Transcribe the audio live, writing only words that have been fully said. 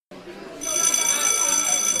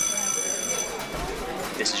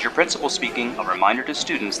This is your principal speaking. A reminder to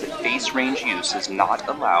students that face range use is not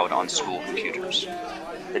allowed on school computers.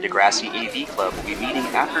 The Degrassi AV Club will be meeting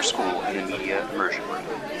after school in the media immersion room.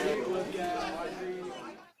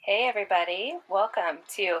 Hey everybody, welcome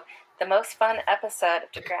to the most fun episode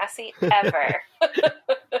of Degrassi ever.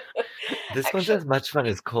 This one's as much fun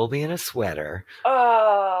as Colby in a sweater.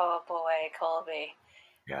 Oh boy, Colby.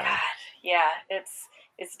 God, yeah,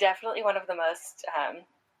 it's definitely one of the most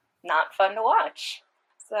not fun to watch.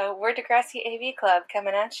 So we're Degrassi AV Club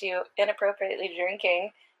coming at you inappropriately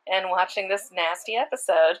drinking and watching this nasty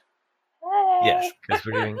episode. Hey! Yes, because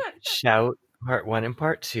we're doing Shout Part 1 and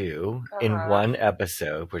Part 2 in one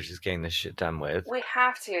episode. We're just getting this shit done with. We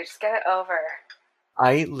have to, just get it over.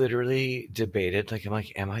 I literally debated,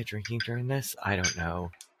 am I drinking during this? I don't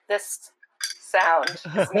know. This sound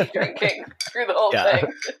is me drinking through the whole thing.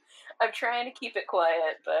 I'm trying to keep it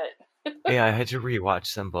quiet, but... Yeah, I had to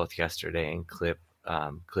rewatch them both yesterday and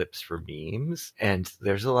clips for memes, and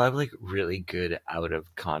there's a lot of really good out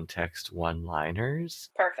of context one-liners.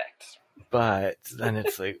 Perfect. But then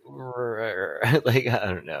it's I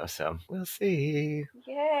don't know, so we'll see.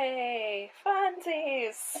 Yay,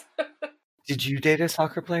 funsies! Did you date a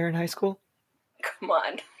soccer player in high school? Come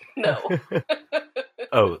on, no.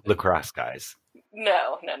 Oh, lacrosse guys.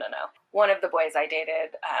 No. One of the boys I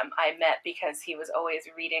dated, I met because he was always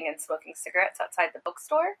reading and smoking cigarettes outside the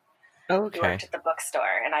bookstore. Oh, okay. He worked at the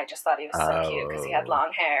bookstore, and I just thought he was so cute because he had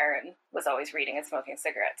long hair and was always reading and smoking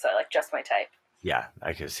cigarettes. So, just my type. Yeah,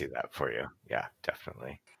 I could see that for you. Yeah,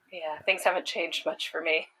 definitely. Yeah, things haven't changed much for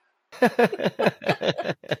me.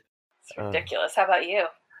 It's ridiculous. How about you,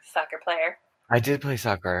 soccer player? I did play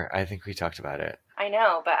soccer. I think we talked about it. I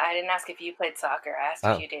know, but I didn't ask if you played soccer. I asked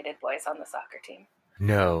if you dated boys on the soccer team.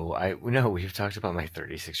 No, we've talked about my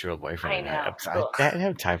 36-year-old boyfriend. I know. I didn't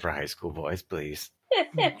have time for high school boys, please.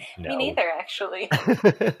 Me neither, actually.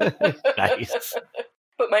 Nice.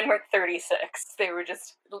 But mine were 36. They were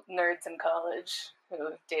just nerds in college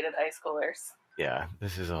who dated high schoolers. Yeah,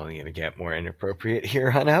 this is only going to get more inappropriate here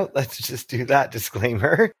on out. Let's just do that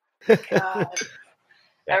disclaimer. God.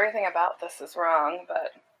 Everything about this is wrong,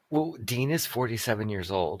 but... Well, Dean is 47 years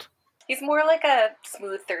old. He's more like a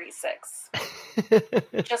smooth 36.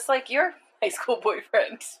 Just like your high school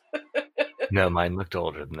boyfriend. No, mine looked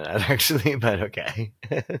older than that, actually, but okay.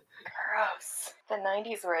 Gross. The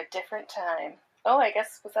 90s were a different time. Oh, I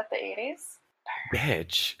guess, was that the 80s?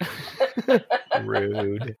 Bitch.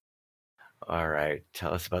 Rude. All right,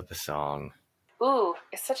 tell us about the song. Ooh,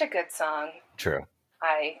 it's such a good song. True.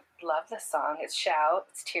 I love this song. It's Shout.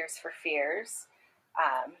 It's Tears for Fears.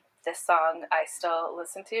 This song I still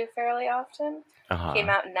listen to fairly often. Came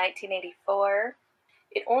out in 1984.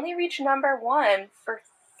 It only reached number 1 for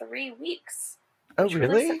 3 weeks. Oh, which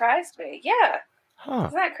really? Surprised me. Yeah. Huh.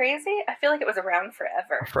 Isn't that crazy? I feel like it was around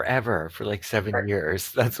forever. Forever, for 7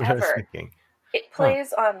 years. That's what I was thinking. It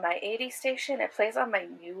plays on my 80s station. It plays on my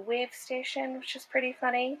New Wave station, which is pretty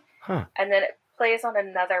funny. Huh. And then it plays on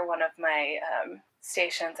another one of my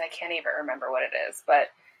stations. I can't even remember what it is, but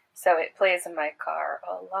so it plays in my car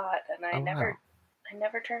a lot, and I never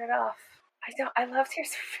turn it off. I love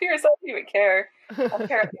Tears for Fears. I don't even care.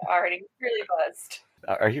 I'm already really buzzed.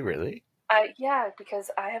 Are you really? Yeah,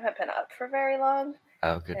 because I haven't been up for very long.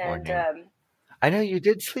 Oh, good morning. I know you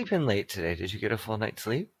did sleep in late today. Did you get a full night's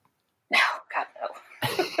sleep? No, God, no.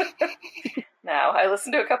 No, I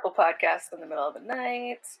listened to a couple podcasts in the middle of the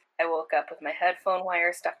night. I woke up with my headphone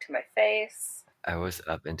wire stuck to my face. I was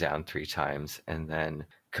up and down 3 times, and then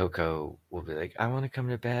Coco will be like, I want to come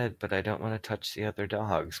to bed, but I don't want to touch the other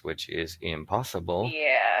dogs, which is impossible.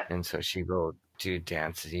 Yeah. And so she will do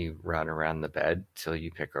dancey run around the bed till you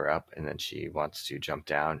pick her up, and then she wants to jump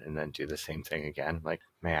down and then do the same thing again. I'm like,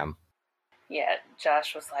 ma'am. Yeah,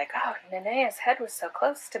 Josh was like, oh, Nenea's head was so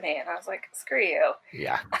close to me. And I was like, screw you.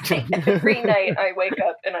 Yeah. Every night I wake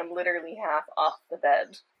up and I'm literally half off the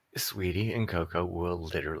bed. Sweetie and Coco will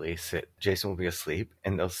literally sit. Jason will be asleep,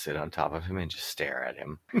 and they'll sit on top of him and just stare at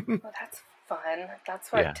him. Well, that's fun.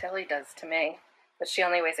 That's what Tilly does to me. But she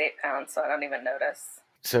only weighs 8 pounds, so I don't even notice.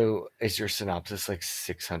 So is your synopsis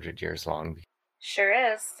 600 years long? Sure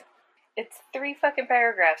is. It's 3 fucking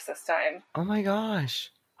paragraphs this time. Oh my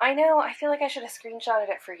gosh. I know. I feel like I should have screenshotted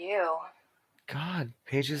it for you. God,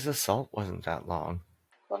 Paige's Assault wasn't that long.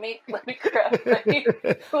 Let me grab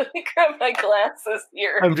my glasses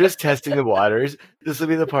here. I'm just testing the waters. This will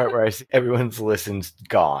be the part where I see everyone's listen's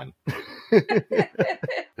gone.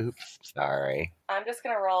 Oops, sorry. I'm just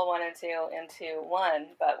going to roll 1 and 2 into 1,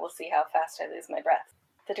 but we'll see how fast I lose my breath.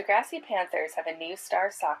 The Degrassi Panthers have a new star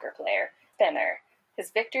soccer player, Fenner.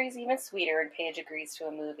 His victory's even sweeter when Paige agrees to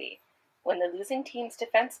a movie. When the losing team's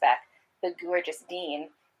defense back, The gorgeous Dean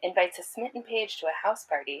invites a smitten Paige to a house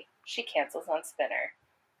party. She cancels on Spinner.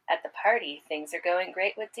 At the party, things are going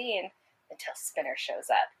great with Dean until Spinner shows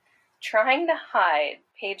up. Trying to hide,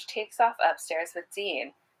 Paige takes off upstairs with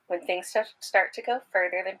Dean. When things start to go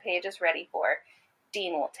further than Paige is ready for,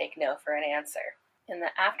 Dean will take no for an answer. In the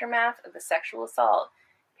aftermath of the sexual assault,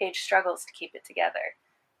 Paige struggles to keep it together.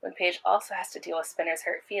 When Paige also has to deal with Spinner's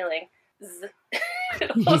hurt feelings,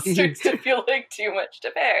 it all starts to feel like too much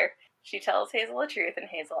to bear. She tells Hazel the truth, and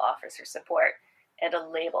Hazel offers her support and a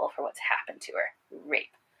label for what's happened to her: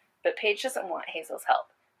 rape. But Paige doesn't want Hazel's help.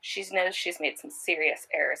 She knows she's made some serious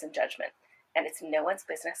errors in judgment, and it's no one's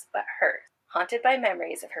business but hers. Haunted by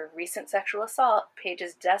memories of her recent sexual assault, Paige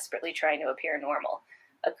is desperately trying to appear normal.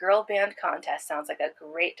 A girl band contest sounds like a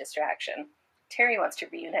great distraction. Terry wants to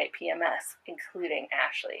reunite PMS, including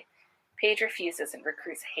Ashley. Paige refuses and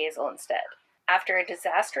recruits Hazel instead. After a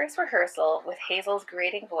disastrous rehearsal with Hazel's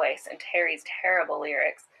grating voice and Terry's terrible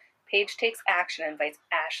lyrics, Paige takes action and invites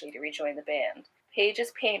Ashley to rejoin the band.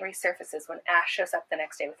 Paige's pain resurfaces when Ash shows up the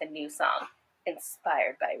next day with a new song,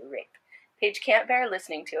 inspired by rape. Paige can't bear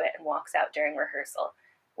listening to it and walks out during rehearsal.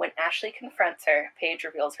 When Ashley confronts her, Paige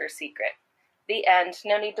reveals her secret. The end.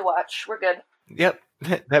 No need to watch. We're good. Yep.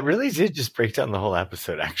 That really did just break down the whole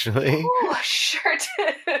episode, actually. Oh, sure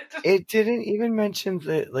did. It didn't even mention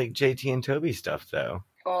the JT and Toby stuff, though.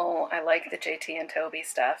 Oh, I like the JT and Toby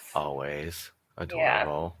stuff. Always.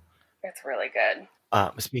 Adorable. Yeah, it's really good.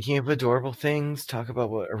 Speaking of adorable things, talk about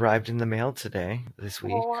what arrived in the mail this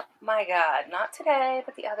week. Oh my god, not today,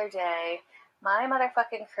 but the other day. My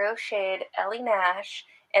motherfucking crocheted Ellie Nash,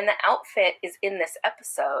 and the outfit is in this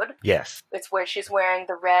episode. Yes. It's where she's wearing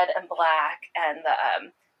the red and black and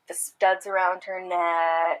the studs around her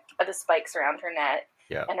neck, the spikes around her neck,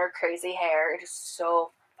 yeah, and her crazy hair. It is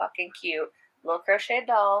so fucking cute. Little crocheted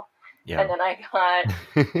doll. Yeah. And then I got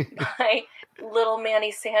my little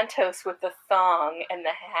Manny Santos with the thong and the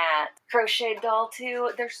hat. Crocheted doll, too.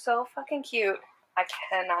 They're so fucking cute. I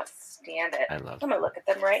cannot stand it. I love them. I'm going to look at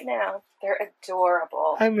them right now. They're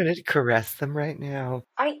adorable. I'm going to caress them right now.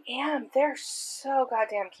 I am. They're so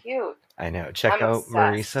goddamn cute. I know. Check I'm out obsessed.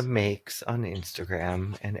 Marisa Makes on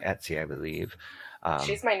Instagram and Etsy, I believe.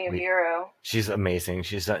 She's my new hero. She's amazing.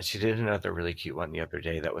 She did another really cute one the other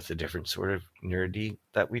day that was a different sort of nerdy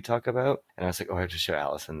that we talk about. And I was like, oh, I have to show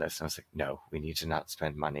Allison this. And I was like, no, we need to not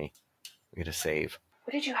spend money. We got to save.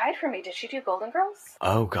 What did you hide from me? Did she do Golden Girls?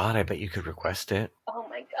 Oh, God, I bet you could request it. Oh,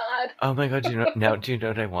 my God. Oh, my God. Do you know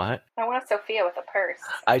what I want? I want a Sophia with a purse.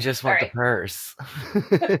 I just want the purse.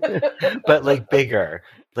 But, like, bigger.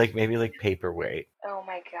 Like, maybe, like, paperweight. Oh,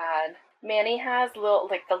 my God. Manny has the little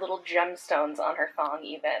gemstones on her thong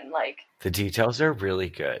even, like... The details are really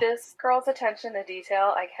good. This girl's attention to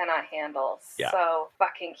detail I cannot handle. Yeah. So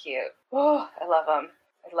fucking cute. Oh, I love them.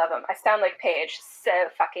 I love them. I sound like Paige. So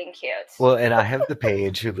fucking cute. Well, and I have the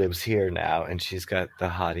Paige who lives here now, and she's got the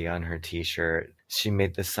hottie on her t-shirt. She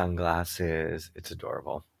made the sunglasses. It's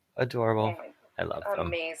adorable. Adorable. I love them.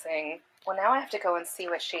 Amazing. Well, now I have to go and see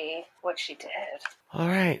what she did. All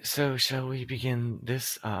right, so shall we begin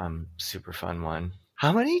this super fun one?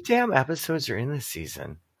 How many damn episodes are in this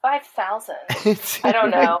season? 5,000. I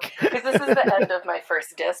don't know, because this is the end of my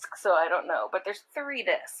first disc, so I don't know. But there's 3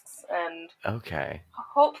 discs, and okay,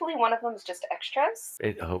 hopefully one of them is just extras.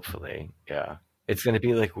 Hopefully, yeah. It's going to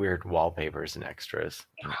be like weird wallpapers and extras.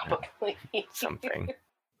 Probably. Something.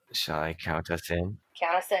 Shall I count us in?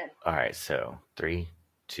 Count us in. All right, so 3,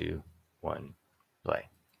 2, 1, play.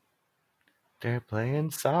 They're playing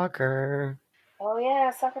soccer. Oh yeah,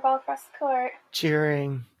 soccer ball across the court.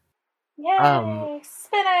 Cheering. Yay!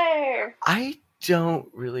 Spinner! I don't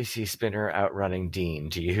really see Spinner outrunning Dean.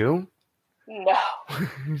 Do you? No.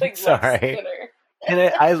 Sorry. And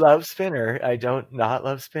I love Spinner. I don't not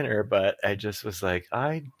love Spinner, but I just was like,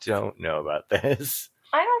 I don't know about this.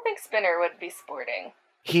 I don't think Spinner would be sporting.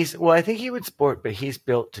 I think he would sport, but he's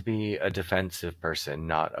built to be a defensive person,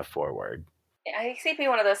 not a forward. I think he'd be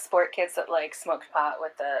one of those sport kids that like smoked pot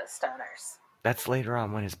with the stoners. That's later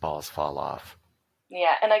on when his balls fall off.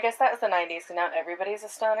 Yeah, and I guess that was the 90s, so now everybody's a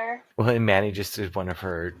stoner. Well, and Manny just did one of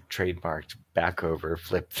her trademarked back over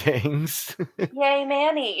flip things. Yay,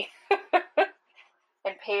 Manny!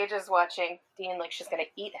 And Paige is watching Dean like she's gonna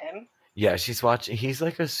eat him. Yeah, she's watching. He's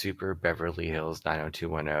like a super Beverly Hills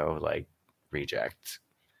 90210 like reject.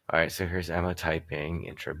 All right, so here's Emma typing.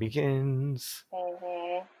 Intro begins.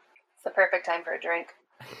 Mm-hmm. It's the perfect time for a drink.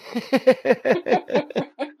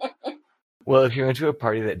 Well, if you're into a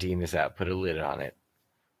party that Dean is at, put a lid on it.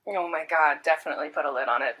 Oh my god, definitely put a lid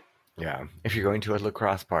on it. Yeah. If you're going to a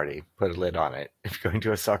lacrosse party, put a lid on it. If you're going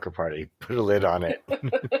to a soccer party, put a lid on it.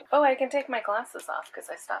 Oh, I can take my glasses off because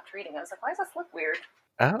I stopped reading. I was like, why does this look weird?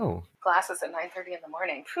 Oh, Glasses at 9:30 in the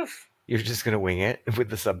morning. Poof. you're just going to wing it with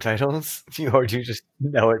the subtitles? Or do you just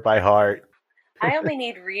know it by heart? I only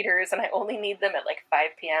need readers, and I only need them at like 5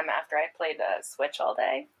 p.m. after I played Switch all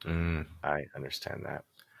day. I understand that.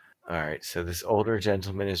 All right, so this older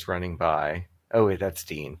gentleman is running by. Oh, wait, that's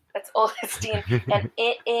Dean. That's oldest Dean, and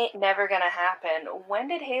it ain't never gonna happen. When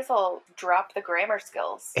did Hazel drop the grammar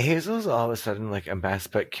skills? Hazel's all of a sudden like a mess,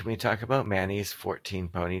 but can we talk about Manny's 14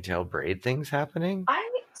 ponytail braid things happening?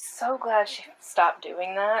 I'm so glad she stopped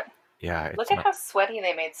doing that. Yeah. Look at how sweaty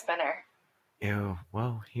they made Spinner. Ew,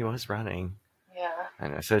 well, he was running. Yeah. I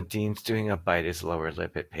know. So Dean's doing a bite his lower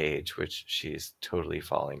lip at Paige, which she's totally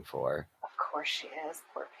falling for. Of course she is.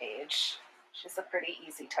 Poor Paige. She's a pretty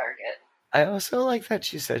easy target. I also like that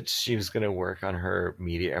she said she was going to work on her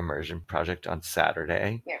media immersion project on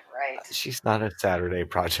Saturday. You're right. She's not a Saturday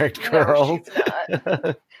project girl. No, she's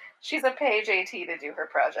not. She's a Paige AT to do her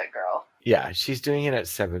project, girl. Yeah, she's doing it at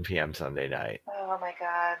 7 p.m. Sunday night. Oh my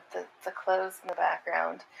god, the clothes in the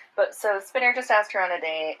background. But so Spinner just asked her on a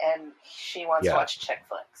date, and she wants to watch chick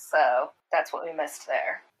flicks. So that's what we missed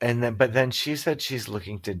there. But then she said she's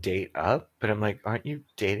looking to date up. But I'm like, aren't you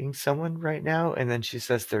dating someone right now? And then she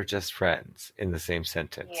says they're just friends in the same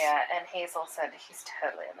sentence. Yeah, and Hazel said he's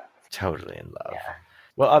totally in love. Totally in love. Yeah.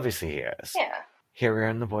 Well, obviously he is. Yeah. Here we're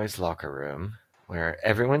in the boys' locker room, where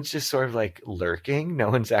everyone's just sort of like lurking. No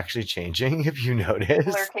one's actually changing, if you notice.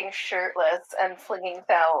 Lurking shirtless and flinging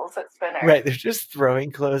towels at Spinner. Right, they're just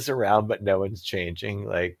throwing clothes around, but no one's changing.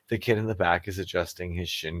 Like, the kid in the back is adjusting his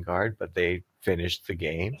shin guard, but they finished the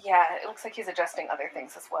game. Yeah, it looks like he's adjusting other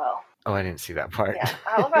things as well. Oh, I didn't see that part. Yeah,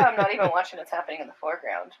 I love how I'm not even watching what's happening in the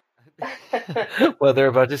foreground. Well, they're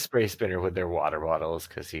about to spray Spinner with their water bottles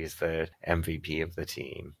because he's the MVP of the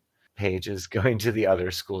team. Paige is going to the other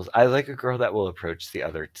schools. I like a girl that will approach the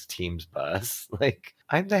other team's bus. Like,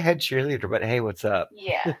 I'm the head cheerleader, but hey, what's up?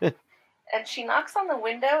 Yeah. And she knocks on the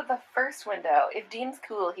window, the first window. If Dean's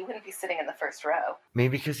cool, he wouldn't be sitting in the first row.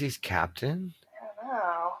 Maybe because he's captain? I don't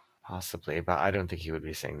know. Possibly, but I don't think he would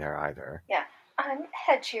be sitting there either. Yeah. I'm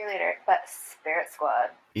head cheerleader, but Spirit Squad.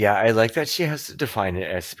 Yeah, I like that she has to define it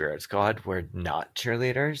as Spirit Squad. We're not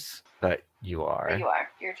cheerleaders, but you are. But you are.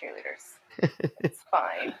 You're cheerleaders. It's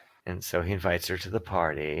fine. And so he invites her to the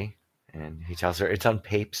party, and he tells her it's on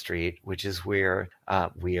Pape Street, which is where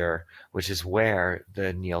the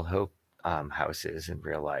Neil Hope house is in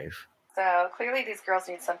real life. So clearly these girls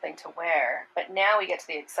need something to wear, but now we get to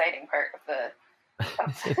the exciting part of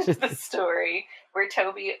the story, where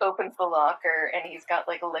Toby opens the locker and he's got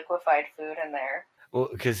like liquefied food in there. Well,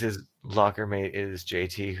 because his locker mate is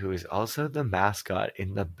JT, who is also the mascot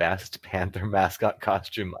in the best Panther mascot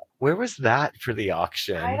costume. Where was that for the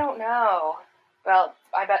auction? I don't know. Well,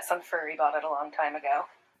 I bet some furry bought it a long time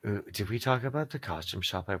ago. Did we talk about the costume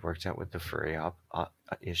shop I worked at with the furry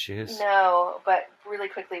issues? No, but really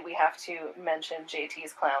quickly we have to mention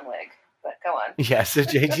JT's clown wig. But go on. Yeah, so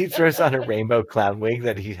JT throws on a rainbow clown wig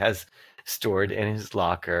that he has stored in his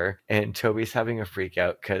locker, and Toby's having a freak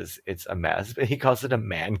out because it's a mess, but he calls it a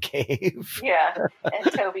man cave. Yeah,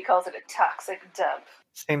 and Toby calls it a toxic dump.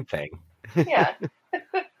 Same thing. Yeah.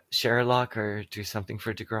 Share a locker, do something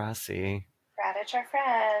for Degrassi. Raditch, our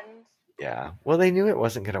friend. Yeah. Well, they knew it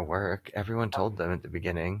wasn't going to work. Everyone told them at the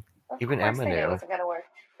beginning. Even Emma knew. It wasn't going to work.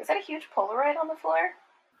 Is that a huge Polaroid on the floor?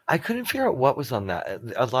 I couldn't figure out what was on that.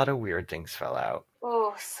 A lot of weird things fell out.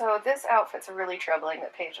 Ooh, so this outfit's really troubling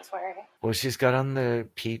that Paige is wearing. Well, she's got on the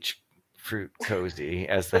peach fruit cozy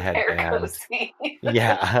as the headband. Cozy.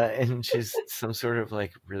 Yeah, and she's some sort of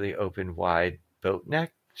like really open, wide boat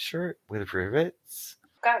neck shirt with rivets.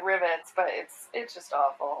 Got rivets, but it's just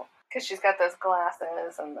awful. Because she's got those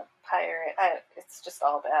glasses and the pirate. It's just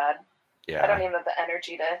all bad. Yeah. I don't even have the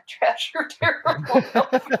energy to trash her terrible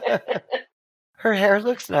outfit. Her hair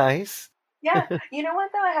looks nice. Yeah. You know what,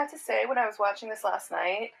 though? I have to say, when I was watching this last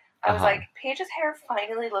night, I was like, Paige's hair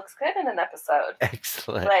finally looks good in an episode.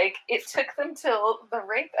 Excellent. Like, it took them till the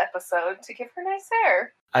rape episode to give her nice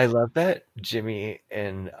hair. I love that Jimmy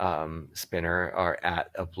and Spinner are at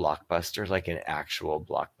a Blockbuster, like an actual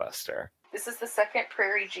Blockbuster. This is the second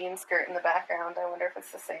prairie jean skirt in the background. I wonder if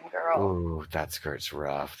it's the same girl. Ooh, that skirt's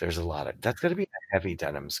rough. There's a lot of... That's going to be a heavy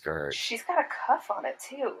denim skirt. She's got a cuff on it,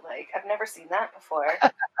 too. Like, I've never seen that before.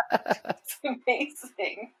 It's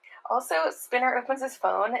amazing. Also, Spinner opens his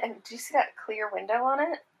phone, and do you see that clear window on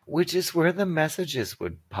it? Which is where the messages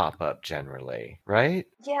would pop up generally, right?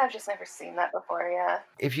 Yeah, I've just never seen that before, yeah.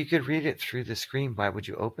 If you could read it through the screen, why would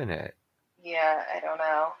you open it? Yeah, I don't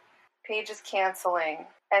know. Paige is canceling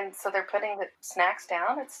And so they're putting the snacks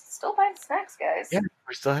down. It's still buying snacks, guys. Yeah,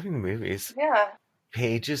 we're still having the movies. Yeah.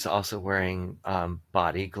 Paige is also wearing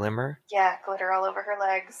body glimmer. Yeah, glitter all over her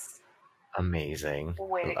legs. Amazing.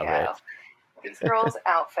 Way to Love go. it. These girls'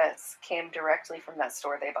 outfits came directly from that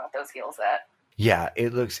store they bought those heels at. Yeah,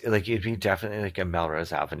 it looks like it'd be definitely like a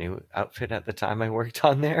Melrose Avenue outfit at the time I worked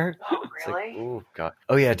on there. Oh, It's really? like, oh god.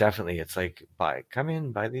 Oh yeah, definitely. It's like come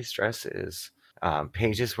in, buy these dresses.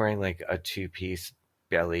 Paige is wearing like a two-piece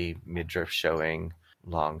belly midriff showing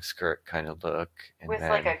long skirt kind of look. And with then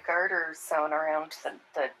like a garter sewn around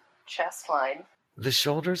the chest line. the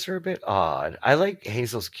shoulders are a bit odd. I like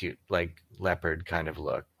Hazel's cute, like leopard kind of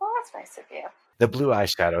look. Well, that's nice of you. The blue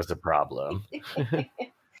eyeshadow's a problem.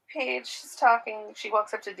 Paige, she's talking. She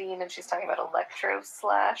walks up to Dean and she's talking about electro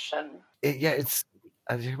slash and It's.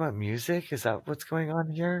 Are you talking about music? Is that what's going on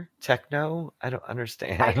here? Techno? I don't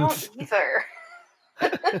understand. I don't either.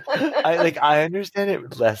 I understand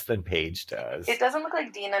it less than Paige does. It doesn't look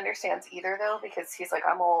like Dean understands either, though, because he's like,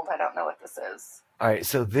 I'm old. I don't know what this is. All right,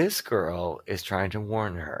 so this girl is trying to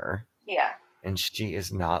warn her, Yeah. and she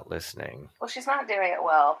is not listening. Well, she's not doing it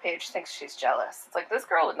well. Paige thinks she's jealous. It's like, this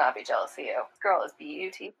girl would not be jealous of you. This girl is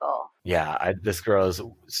beautiful. Yeah, this girl is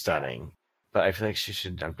stunning, but I feel like she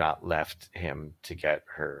should have not left him to get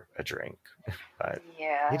her a drink. But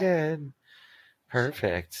Yeah. he did.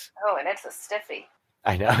 Perfect. Oh, and it's a stiffy.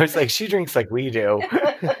 I know. It's like she drinks like we do.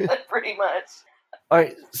 Pretty much. All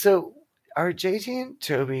right, so are JT and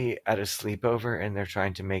Toby at a sleepover and they're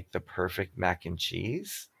trying to make the perfect mac and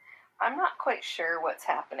cheese? I'm not quite sure what's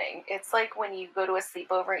happening. It's like when you go to a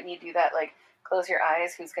sleepover and you do that, like, close your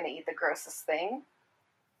eyes, who's going to eat the grossest thing?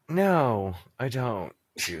 No, I don't.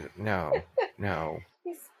 No.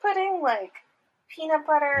 He's putting, like, peanut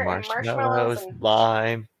butter and marshmallows and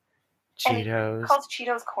lime, and he Cheetos. calls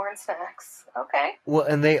Cheetos corn snacks. Okay. Well,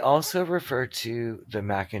 and they also refer to the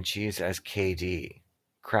mac and cheese as KD,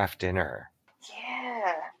 Kraft Dinner.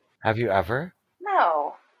 Yeah. Have you ever?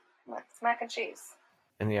 No. It's mac and cheese.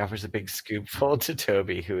 And he offers a big scoopful to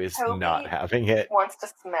Toby, who is Toby not having it. Wants to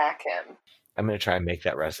smack him. I'm going to try and make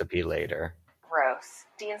that recipe later. Gross.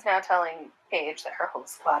 Dean's now telling Paige that her whole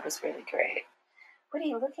squad was really great. What are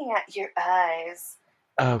you looking at? Your eyes.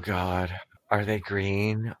 Oh, God. Are they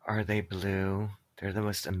green? Are they blue? They're the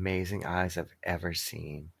most amazing eyes I've ever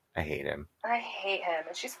seen. I hate him. I hate him,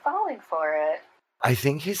 and she's falling for it. I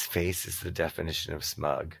think his face is the definition of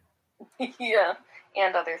smug. Yeah.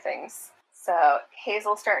 And other things. So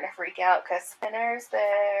Hazel's starting to freak out because Spinner's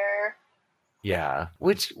there. Yeah,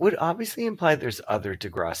 which would obviously imply there's other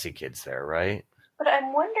Degrassi kids there, right? But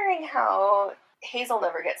I'm wondering how Hazel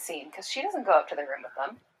never gets seen because she doesn't go up to the room with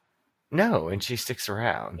them. No, and she sticks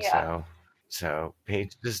around. Yeah. So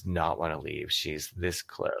Paige does not want to leave. She's this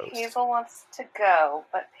close. Hazel wants to go,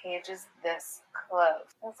 but Paige is this close.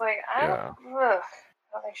 It's like, I don't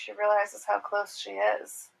think she realizes how close she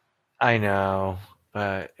is. I know,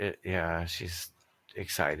 but she's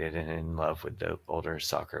excited and in love with the older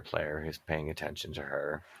soccer player who's paying attention to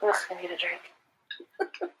her. Ugh, I need a drink.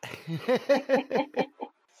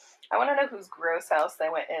 I want to know whose gross house they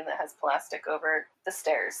went in that has plastic over the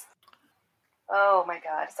stairs. Oh my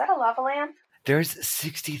god, is that a lava lamp? There's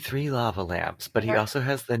 63 lava lamps, but he also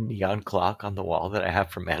has the neon clock on the wall that I have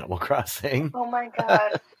from Animal Crossing. Oh my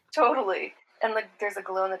god, totally. And like, there's a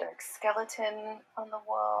glow-in-the-dark skeleton on the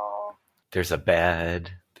wall. There's a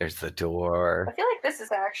bed. There's the door. I feel like this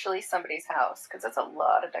is actually somebody's house, because that's a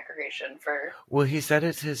lot of decoration for... Well, he said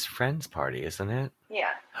it's his friend's party, isn't it?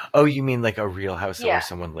 Yeah. Oh, you mean like a real house Yeah. where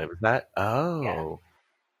someone lives at? Oh.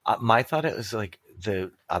 Yeah. My thought it was like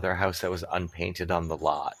the other house that was unpainted on the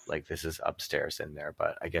lot. Like this is upstairs in there,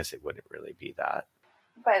 but I guess it wouldn't really be that.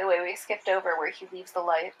 By the way, we skipped over where he leaves the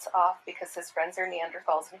lights off because his friends are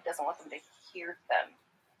Neanderthals and he doesn't want them to hear them.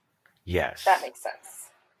 Yes. That makes sense.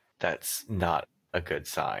 That's not a good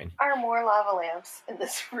sign. Are more lava lamps in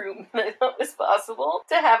this room than I thought was possible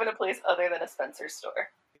to have in a place other than a Spencer store.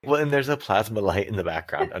 Well, and there's a plasma light in the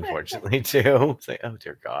background, unfortunately, too. It's like, oh,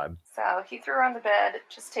 dear God. So he threw her on the bed,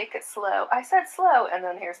 just take it slow. I said slow, and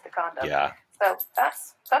then here's the condom. Yeah. So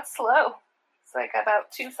that's slow. It's like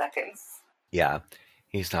about 2 seconds. Yeah.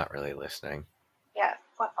 He's not really listening. Yeah.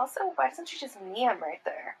 Well, also, why doesn't she just knee him right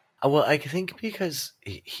there? Well, I think because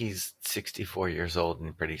he's 64 years old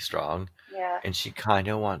and pretty strong. Yeah. And she kind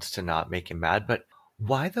of wants to not make him mad, but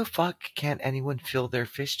why the fuck can't anyone fill their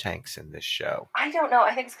fish tanks in this show? I don't know.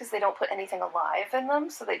 I think it's because they don't put anything alive in them,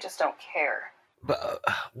 so they just don't care. But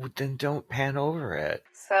then don't pan over it.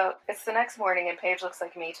 So it's the next morning, and Paige looks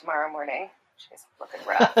like me tomorrow morning. She's looking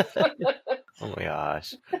rough. Oh my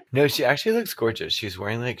gosh. No, she actually looks gorgeous. She's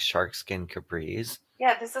wearing like shark skin capris.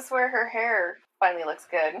 Yeah, this is where her hair finally looks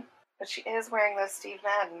good. But she is wearing those Steve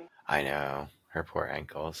Madden. I know. Her poor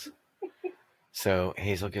ankles. So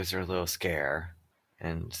Hazel gives her a little scare.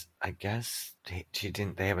 And I guess they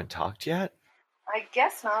haven't talked yet? I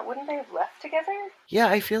guess not. Wouldn't they have left together? Yeah,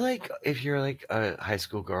 I feel like if you're like a high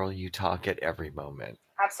school girl, you talk at every moment.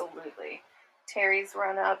 Absolutely. Terry's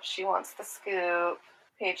run up. She wants the scoop.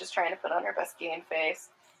 Paige is trying to put on her best game face.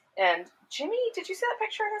 And Jimmy, did you see that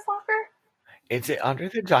picture in his locker? Is it under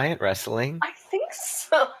the giant wrestling? I think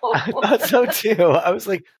so. I thought so too. I was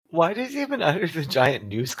like, why does he even under the giant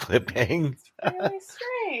news clipping? It's really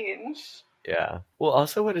strange. Yeah. Well,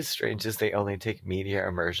 also what is strange is they only take media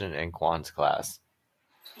immersion and Kwan's class.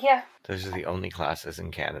 Yeah. Those are the only classes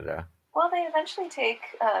in Canada. Well, they eventually take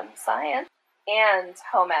science and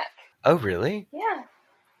home ec. Oh, really? Yeah.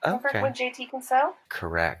 Remember when JT can sew?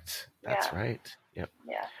 Correct. That's right. Yep.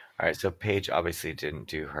 Yeah. All right. So Paige obviously didn't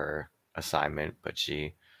do her assignment, but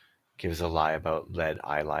she gives a lie about lead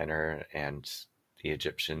eyeliner and the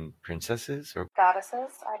Egyptian princesses or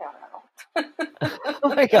goddesses. I don't know.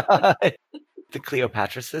 Oh my god, the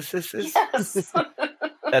Cleopatra sisters. Yes.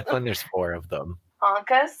 That's when there's 4 of them.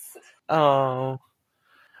 Ankas. Oh. All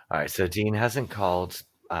right. So Dean hasn't called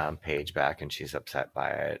Paige back, and she's upset by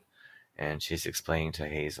it. And she's explaining to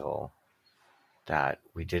Hazel that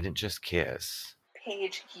we didn't just kiss.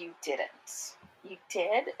 Paige, you didn't. You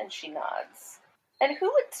did, and she nods. And who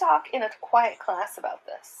would talk in a quiet class about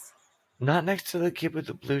this? Not next to the kid with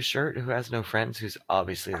the blue shirt who has no friends, who's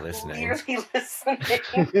obviously listening. Clearly listening.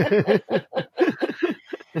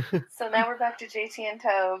 So now we're back to JT and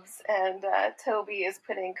Tobes, and Toby is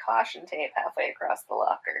putting caution tape halfway across the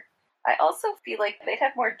locker. I also feel like they'd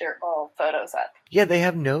have more dirtball photos up. Yeah, they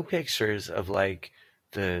have no pictures of, like,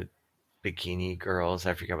 the bikini girls.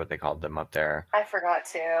 I forget what they called them up there. I forgot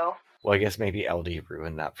too. Well, I guess maybe LD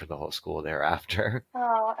ruined that for the whole school thereafter.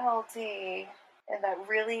 Oh, LD. And that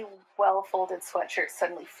really well-folded sweatshirt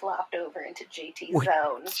suddenly flopped over into JT's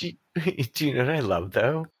zone. Do you know what I love,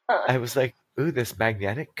 though? Huh. I was like, ooh, this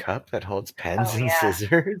magnetic cup that holds pens and yeah.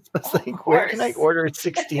 scissors. I was like, where can I order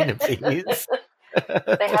 16 of these?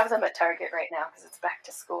 They have them at Target right now because it's back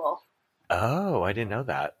to school. Oh, I didn't know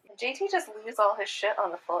that. JT just leaves all his shit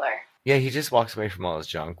on the floor. Yeah, he just walks away from all his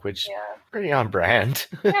junk, which pretty on brand.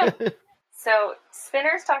 Yeah. So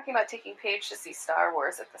Spinner's talking about taking Paige to see Star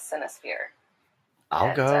Wars at the Cinesphere.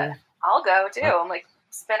 I'll go. I'll go too. I'm like,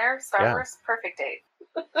 Spinner, Star Wars, perfect date.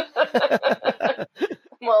 I'm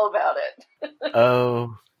all about it.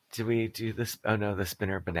 Oh, do we do this? Oh no, the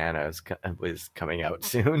Spinner Banana was coming out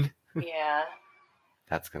soon. Yeah.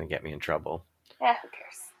 That's going to get me in trouble. Yeah, who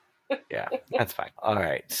cares? Yeah, that's fine. All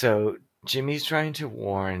right, so Jimmy's trying to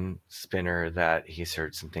warn Spinner that he's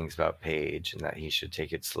heard some things about Paige and that he should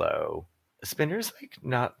take it slow. Spinner's like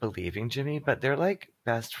not believing Jimmy, but they're like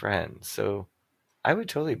best friends, so I would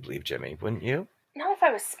totally believe Jimmy, wouldn't you? Not if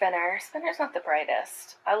I was Spinner. Spinner's not the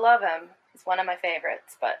brightest. I love him. He's one of my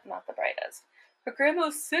favorites, but not the brightest. Her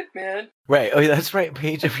grandma's sick, man. Right. Oh, that's right,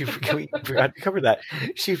 Paige. We forgot to cover that.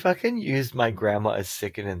 She fucking used my grandma is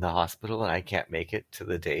sick and in the hospital and I can't make it to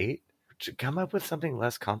the date. To come up with something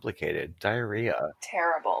less complicated. Diarrhea.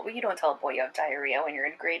 Terrible. Well, you don't tell a boy you have diarrhea when you're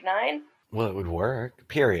in grade 9. Well, it would work.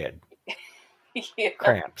 Period. Yeah.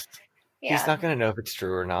 Cramps. Yeah. He's not going to know if it's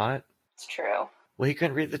true or not. It's true. Well, he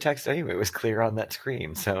couldn't read the text anyway. It was clear on that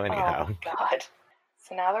screen. So anyhow. Oh, God.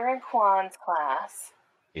 So now they're in Kwan's class.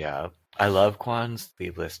 Yeah. I love Kwan's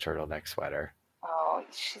sleeveless turtleneck sweater. Oh,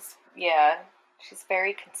 she's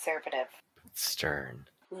very conservative. Stern.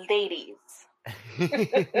 Ladies.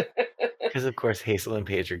 Because, of course, Hazel and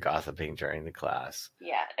Paige are gossiping during the class.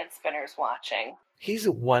 Yeah, and Spinner's watching. He's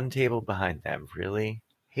one table behind them, really?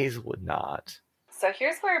 Hazel would not. So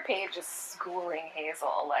here's where Paige is schooling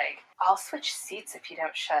Hazel, like, I'll switch seats if you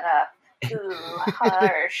don't shut up. Ooh,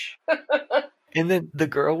 harsh. And then the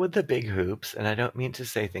girl with the big hoops, and I don't mean to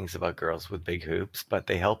say things about girls with big hoops, but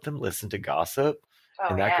they help them listen to gossip,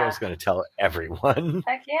 and that girl's going to tell everyone.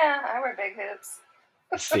 Heck yeah, I wear big hoops.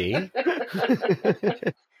 See?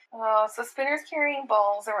 Oh, so Spinner's carrying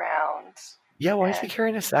balls around. Yeah, why is he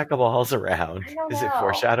carrying a sack of balls around? I don't know. Is it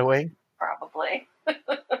foreshadowing? Probably.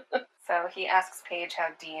 So he asks Paige how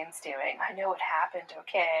Dean's doing. I know what happened,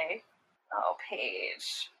 okay? Oh,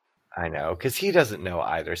 Paige. I know, because he doesn't know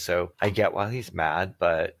either, so I get why he's mad,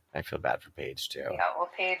 but I feel bad for Paige, too. Yeah, well,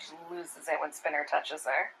 Paige loses it when Spinner touches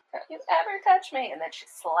her. Don't you ever touch me? And then she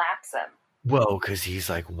slaps him. Whoa, because he's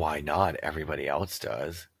like, why not? Everybody else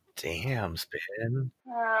does. Damn, Spin.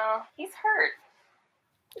 Oh, he's hurt.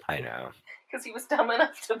 I know. Because he was dumb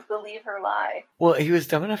enough to believe her lie. Well, he was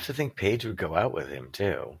dumb enough to think Paige would go out with him,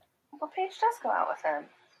 too. Well, Paige does go out with him.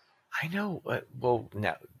 I know. Well,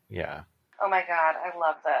 no. Yeah. Oh my god, I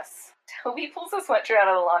love this. Toby pulls a sweatshirt out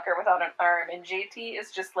of the locker without an arm, and JT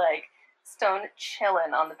is just like stone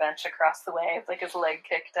chilling on the bench across the way with like his leg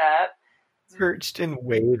kicked up. Perched and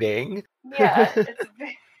waiting. Yeah,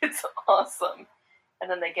 it's awesome. And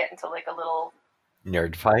then they get into like a little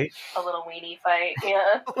nerd fight. A little weenie fight,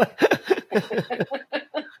 yeah.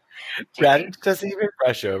 Raditch doesn't even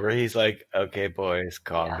brush over. He's like, okay, boys,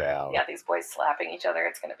 calm down. Yeah, these boys slapping each other,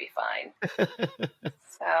 it's going to be fine.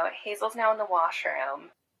 So Hazel's now in the washroom.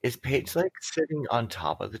 Is Paige like sitting on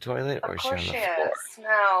top of the toilet or is she on the floor? Is.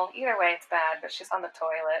 No, either way it's bad, but she's on the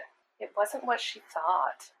toilet. It wasn't what she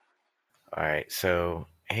thought. All right, so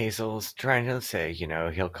Hazel's trying to say,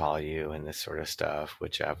 he'll call you and this sort of stuff,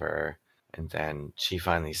 whichever. And then she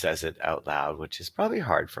finally says it out loud, which is probably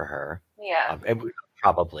hard for her. Yeah.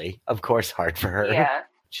 Probably, of course, hard for her. Yeah.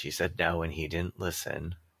 She said no and he didn't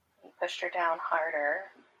listen. He pushed her down harder.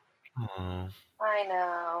 I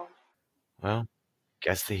know. Well,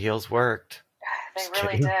 guess the heels worked. They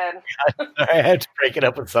really did. I had to break it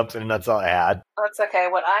up with something, and that's all I had. That's okay.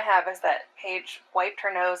 What I have is that Paige wiped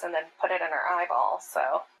her nose and then put it in her eyeball,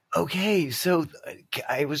 so... Okay, so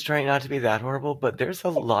I was trying not to be that horrible, but there's a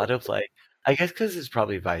lot of, I guess because it's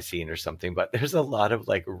probably Visine or something, but there's a lot of,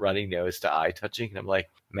 runny nose to eye touching, and I'm like,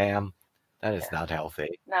 ma'am, that is not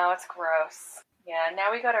healthy. No, it's gross. Yeah,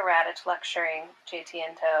 now we go to Raditch lecturing JT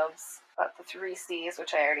and Tobes about the 3 C's,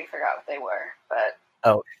 which I already forgot what they were, but...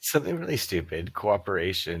 Oh, something really stupid.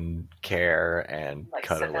 Cooperation, care, and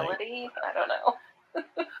cuddling. Civility? I don't know.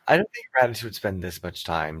 I don't think Raditch would spend this much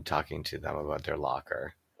time talking to them about their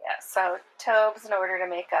locker. Yeah, so Tobes, in order to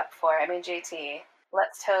make up for it, JT,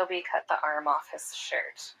 lets Toby cut the arm off his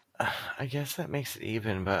shirt. I guess that makes it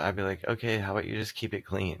even, but I'd be like, okay, how about you just keep it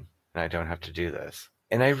clean? And I don't have to do this.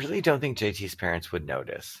 And I really don't think JT's parents would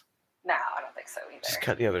notice. No, I don't think so either. Just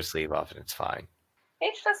cut the other sleeve off and it's fine.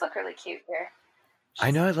 Paige does look really cute here. I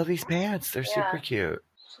know, I love these pants. They're super cute.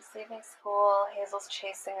 She's leaving school. Hazel's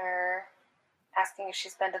chasing her, asking if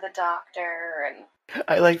she's been to the doctor. And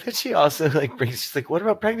I like that she also she's like, what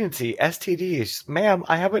about pregnancy? STDs? Ma'am,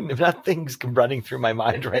 I haven't, nothing's running through my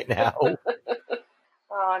mind right now. Oh,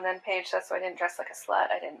 and then Paige says, so I didn't dress like a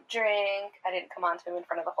slut. I didn't drink. I didn't come on to him in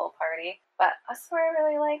front of the whole party. But I swear I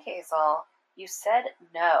really like Hazel. You said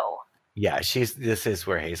no. Yeah, this is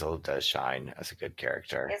where Hazel does shine as a good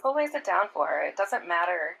character. Hazel lays it down for her. It doesn't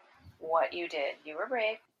matter what you did. You were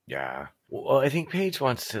brave. Yeah. Well, I think Paige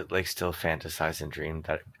wants to still fantasize and dream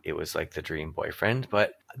that it was the dream boyfriend,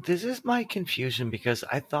 but this is my confusion because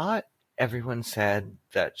I thought everyone said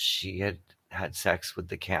that she had sex with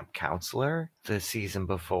the camp counselor the season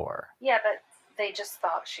before. Yeah, but they just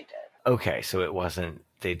thought she did. Okay, so it wasn't,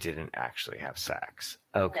 they didn't actually have sex.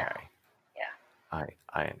 Okay. No.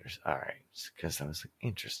 I understand. All right, because I was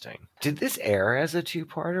interesting. Did this air as a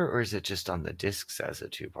 2-parter, or is it just on the discs as a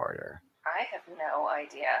 2-parter? I have no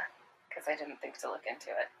idea, because I didn't think to look into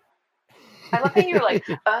it. I love how you're like,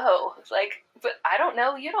 oh, but I don't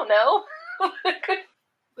know, you don't know.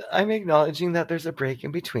 I'm acknowledging that there's a break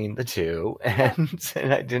in between the two, and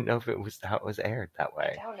I didn't know if it was how it was aired that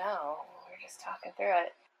way. I don't know. We're just talking through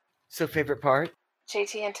it. So, favorite part?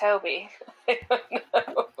 JT and Toby. I don't know.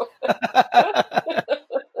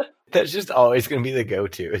 That's just always going to be the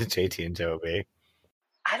go-to is JT and Toby.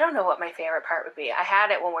 I don't know what my favorite part would be. I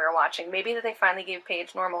had it when we were watching. Maybe that they finally gave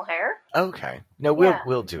Paige normal hair. Okay. No,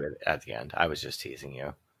 we'll do it at the end. I was just teasing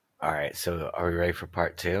you. All right. So are we ready for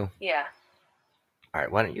part 2? Yeah. All right.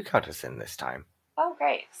 Why don't you count us in this time? Oh,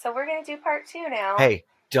 great. So we're going to do part 2 now. Hey,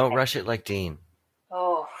 don't rush it like Dean.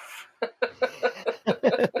 Oh. We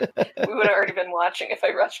would have already been watching if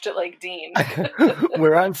I rushed it like Dean.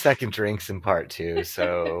 We're on second drinks in part 2,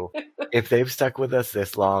 so if they've stuck with us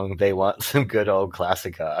this long, they want some good old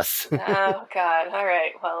classic us. Oh, God. All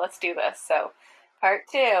right. Well, let's do this. So, part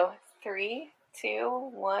 2. 3, 2,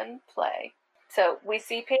 1, play. So, we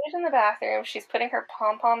see Paige in the bathroom. She's putting her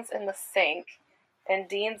pom-poms in the sink, and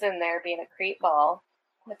Dean's in there being a creep ball.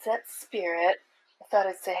 What's that, Spirit? I thought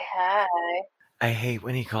I'd say hi. I hate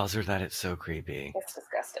when he calls her that. It's so creepy. It's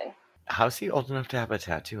disgusting. How's he old enough to have a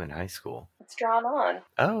tattoo in high school? It's drawn on.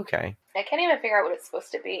 Oh, okay. I can't even figure out what it's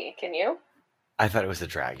supposed to be. Can you? I thought it was a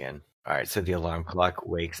dragon. All right, so the alarm clock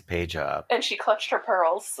wakes Paige up. And she clutched her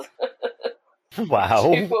pearls.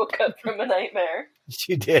 Wow. She woke up from a nightmare.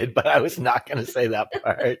 She did, but I was not going to say that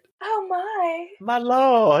part. Oh, my. My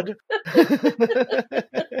lord.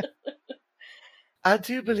 I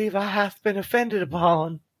do believe I have been offended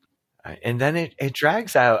upon. And then it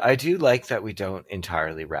drags out. I do like that we don't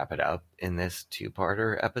entirely wrap it up in this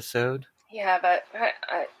 2-parter episode. Yeah, but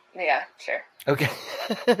yeah, sure. Okay.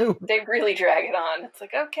 They really drag it on. It's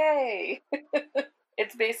like, okay.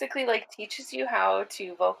 It's basically like teaches you how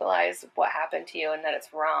to vocalize what happened to you and that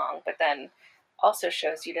it's wrong, but then also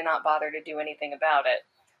shows you to not bother to do anything about it.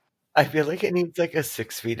 I feel like it needs like a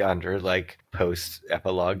 6 Feet Under like post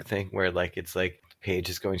epilogue thing where like it's like Paige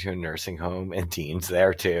is going to a nursing home and Dean's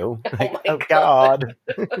there too. Like, my God.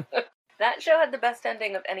 That show had the best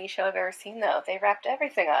ending of any show I've ever seen, though. They wrapped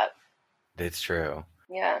everything up. It's true.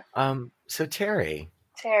 Yeah. So Terry,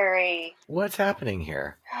 what's happening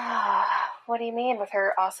here? What do you mean with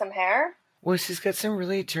her awesome hair? Well, she's got some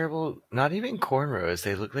really terrible, not even cornrows.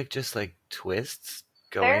 They look like just like twists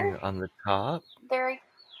going on the top. They're, I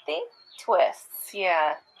think, twists,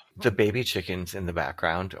 yeah. The baby chickens in the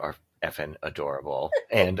background are effing adorable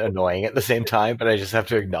and annoying at the same time, but I just have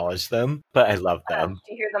to acknowledge them. But I love them.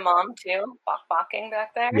 Do you hear the mom, too? Bok-bocking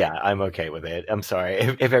back there? Yeah, I'm okay with it. I'm sorry.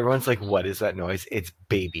 If everyone's like, what is that noise? It's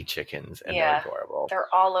baby chickens, and they're adorable.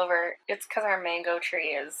 They're all over. It's because our mango tree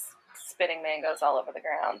is spitting mangoes all over the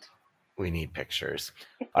ground. We need pictures.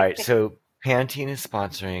 All right, so Pantene is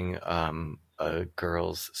sponsoring a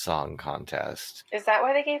girls' song contest. Is that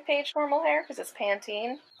why they gave Paige normal hair? Because it's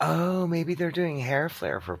Pantene? Oh, maybe they're doing hair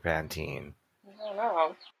flare for Pantene. I don't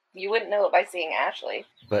know. You wouldn't know it by seeing Ashley.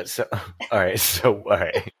 But so, all right.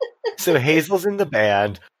 So Hazel's in the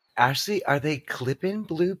band. Ashley, are they clip-in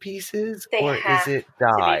blue pieces or is it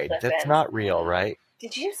dyed? That's not real, right?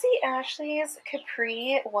 Did you see Ashley's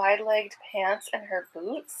capri wide-legged pants and her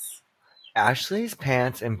boots? Ashley's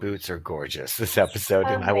pants and boots are gorgeous this episode,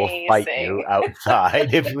 and I will fight you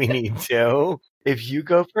outside if we need to. If you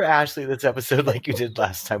go for Ashley this episode like you did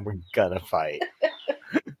last time, we're gonna fight.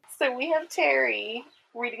 So we have Terry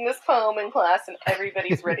reading this poem in class, and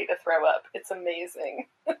everybody's ready to throw up. It's amazing.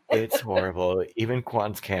 It's horrible. Even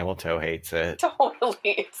Quan's camel toe hates it. Totally.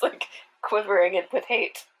 It's like quivering with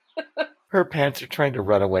hate. Her pants are trying to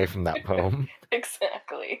run away from that poem.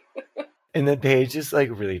 Exactly. And then Paige is like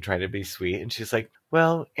really trying to be sweet, and she's like,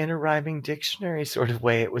 well, in a rhyming dictionary sort of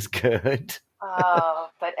way, it was good. Oh,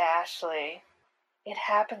 but Ashley, it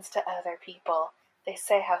happens to other people. They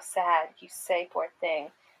say how sad, you say poor thing.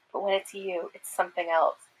 But when it's you, it's something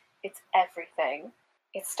else. It's everything.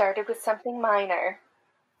 It started with something minor.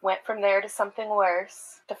 Went from there to something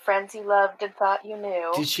worse. The friends you loved and thought you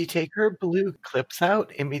knew. Did she take her blue clips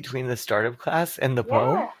out in between the start of class and the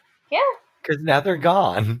poem? Yeah. Because now they're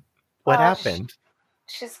gone. What happened?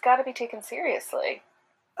 She's got to be taken seriously.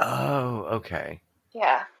 Oh, okay.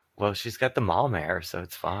 Yeah. Well, she's got the mom hair, so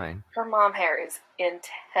it's fine. Her mom hair is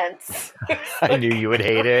intense. I knew you would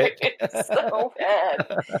hate it. It's so bad.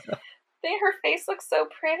 Her face looks so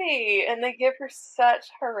pretty, and they give her such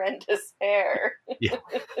horrendous hair. Yeah.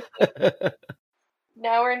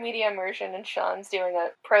 Now we're in media immersion, and Sean's doing a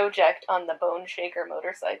project on the Bone Shaker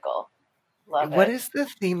motorcycle. Love it. What is the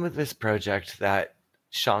theme of this project that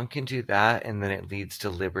Sean can do that, and then it leads to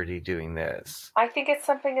Liberty doing this? I think it's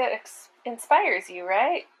something that inspires you,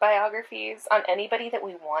 right? Biographies on anybody that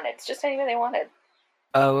we wanted. It's just anybody they wanted.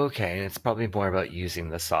 Oh, okay. And it's probably more about using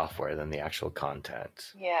the software than the actual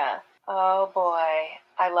content. Yeah. Oh, boy.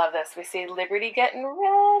 I love this. We see Liberty getting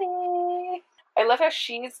ready. I love how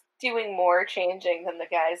she's doing more changing than the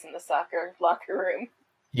guys in the soccer locker room.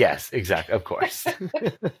 Yes, exactly. Of course.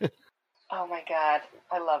 Oh, my God.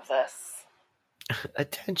 I love this.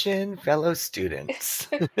 Attention, fellow students.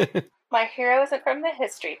 My hero isn't from the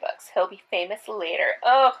history books. He'll be famous later.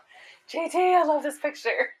 Oh, JT, I love this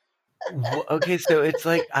picture. Okay, so it's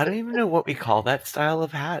like, I don't even know what we call that style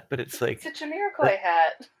of hat, but it's like... It's a Jamiroquai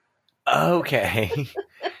hat. Okay.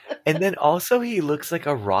 And then also he looks like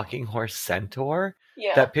a rocking horse centaur.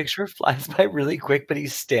 Yeah. That picture flies by really quick, but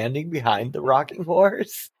he's standing behind the rocking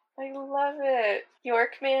horse. I love it.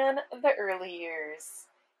 Yorkman, the early years.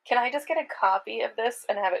 Can I just get a copy of this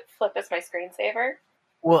and have it flip as my screensaver?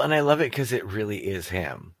 Well, and I love it because it really is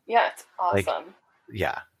him. Yeah, it's awesome. Like,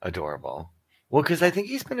 yeah, adorable. Well, because I think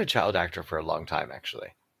he's been a child actor for a long time, actually.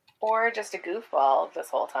 Or just a goofball this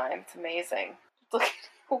whole time. It's amazing. Look,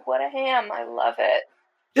 what a ham. I love it.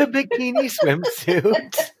 The bikini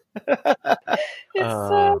swimsuit. It's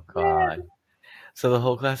so God. good. So the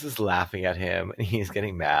whole class is laughing at him, and he's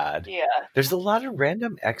getting mad. Yeah. There's a lot of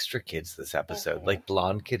random extra kids this episode. Mm-hmm. Like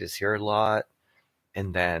Blonde Kid is here a lot,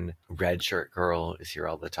 and then Red Shirt Girl is here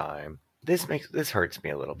all the time. This hurts me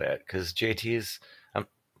a little bit, because JT's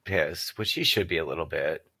pissed, which he should be a little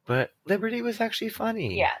bit. But Liberty was actually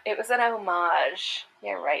funny. Yeah, it was an homage.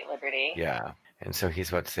 You're right, Liberty. Yeah. And so he's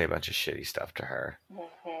about to say a bunch of shitty stuff to her.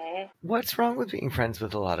 Mm-hmm. What's wrong with being friends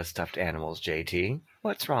with a lot of stuffed animals, JT?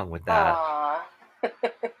 What's wrong with that? Aww.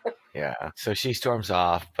 Yeah. So she storms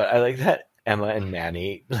off, but I like that Emma and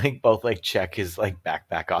Manny both check his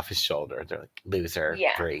backpack off his shoulder. They're like, loser,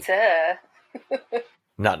 yeah, freak. duh.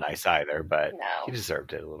 Not nice either, but No. he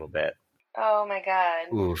deserved it a little bit. Oh my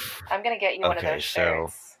god. Oof. I'm gonna get you one of Okay, those so-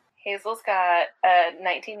 shirts. Hazel's got a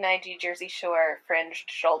 1990 Jersey Shore fringed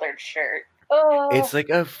shouldered shirt. Oh, It's like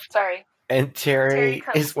a... sorry. And Terry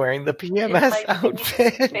comes is wearing the It's PMS my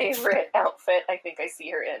outfit. favorite outfit I think I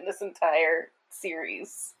see her in this entire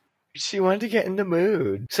series. She wanted to get in the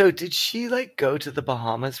mood. So did she like go to the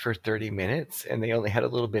Bahamas for 30 minutes and they only had a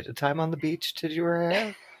little bit of time on the beach to do her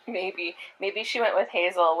hair? Maybe she went with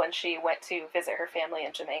Hazel when she went to visit her family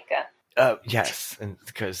in Jamaica. Yes, and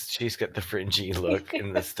because she's got the fringy look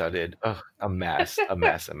and the studded. Oh, a mess.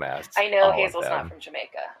 I know all of Hazel's them. not from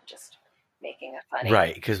Jamaica. I'm just making it funny.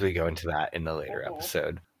 Right, because we go into that in the later Mhm.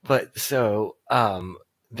 episode. But so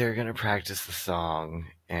they're gonna practice the song,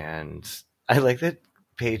 and I like that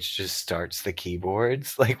Paige just starts the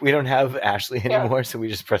keyboards. Like we don't have Ashley anymore, so we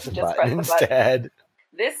just press a button instead.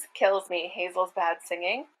 This kills me. Hazel's bad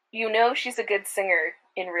singing. You know she's a good singer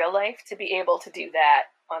in real life to be able to do that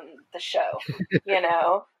on the show, you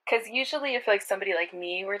know? Because usually if like somebody like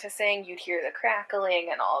me were to sing, you'd hear the crackling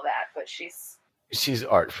and all that, but she's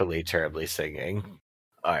artfully terribly singing.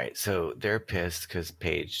 All right, so they're pissed because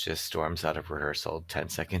Paige just storms out of rehearsal 10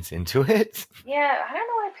 seconds into it. Yeah, I don't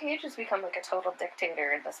know why Paige has become like a total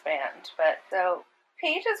dictator in this band, but so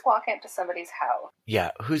Paige is walking up to somebody's house. Yeah,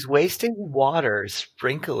 who's wasting water,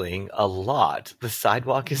 sprinkling a lot. The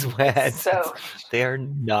sidewalk is wet. So they are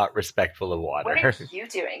not respectful of water. what are you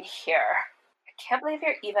doing here? I can't believe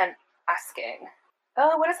you're even asking.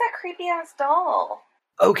 Oh, what is that creepy ass doll?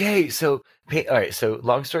 Okay, so all right. So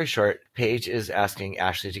long story short, Paige is asking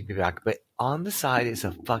Ashley to be back, but on the side is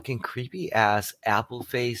a fucking creepy ass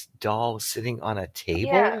apple-faced doll sitting on a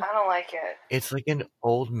table. Yeah, I don't like it. It's like an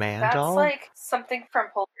old man That's doll. like something from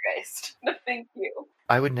Poltergeist. No, thank you.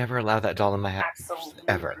 I would never allow that doll in my house. Absolutely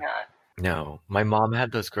ever. not. No, my mom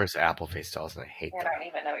had those gross apple-faced dolls, and I hate And I don't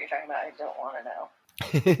even know what you're talking about. I don't want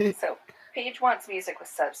to know. them. So Paige wants music with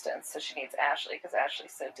substance, so she needs Ashley because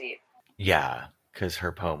Ashley's so deep. Yeah, because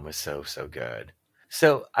her poem was so good.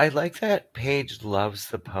 So I like that Paige loves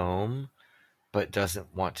the poem, but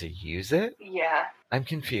doesn't want to use it. Yeah. I'm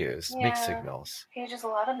confused. Yeah. Mixed signals. Paige has a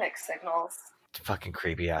lot of mixed signals. Fucking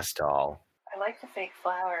creepy ass doll. I like the fake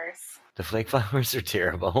flowers. The flake flowers are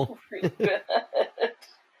terrible. Really good.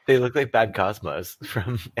 They look like bad Cosmos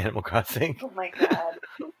from Animal Crossing. Oh my god.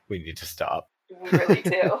 We need to stop. We really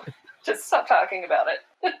do. Just stop talking about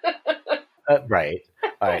it. Right.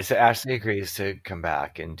 All right. So Ashley agrees to come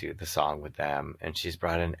back and do the song with them, and she's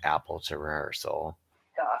brought an apple to rehearsal.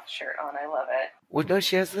 Goth shirt on. I love it. Well, no,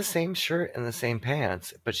 she has the same shirt and the same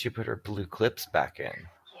pants, but she put her blue clips back in.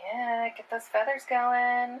 Yeah, get those feathers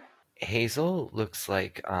going. Hazel looks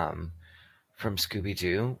like from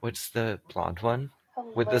Scooby-Doo. What's the blonde one?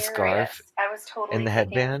 Hilarious. With the scarf I was totally and the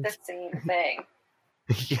thinking headband? the same thing.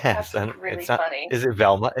 Yes. That's really it's not, funny. Is it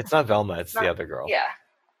Velma? It's not Velma. It's Not- the other girl. Yeah.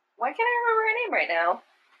 Why can't I remember her name right now?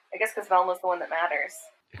 I guess because Velma's the one that matters.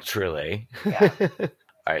 Truly. Yeah.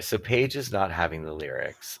 All right. So Paige is not having the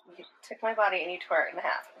lyrics. You took my body and you tore it in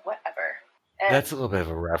half. Whatever. And That's a little bit of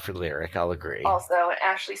a rough lyric. I'll agree. also,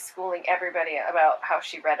 Ashley's schooling everybody about how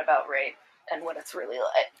she read about rape and what it's really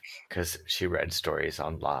like. Because she read stories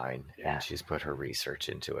online Yeah. and she's put her research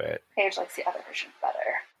into it. Paige likes the other version better.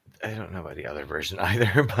 I don't know about the other version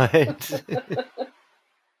either, but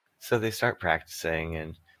so they start practicing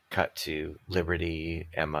and cut to Liberty,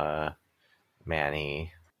 Emma,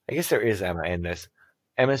 Manny. I guess there is Emma in this.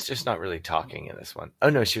 Emma's just not really talking in this one. Oh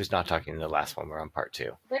no, she was not talking in the last one. We're on part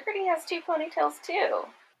 2. Liberty has 2 ponytails too.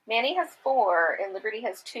 Manny has 4, and Liberty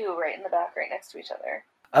has 2 right in the back, right next to each other.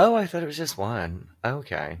 Oh, I thought it was just one.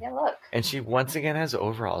 Okay. Yeah, look. And she once again has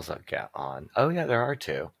overalls on. Oh yeah, there are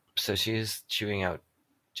 2. So she's chewing out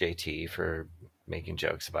JT for making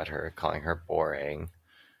jokes about her, calling her boring.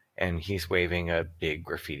 And he's waving a big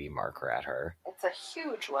graffiti marker at her, It's a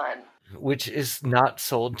huge one. which is not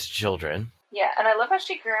sold to children. Yeah, and I love how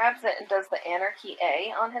she grabs it and does the Anarchy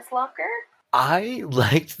A on his locker. I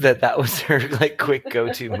liked that was her like quick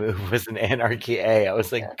go-to move was an Anarchy A. I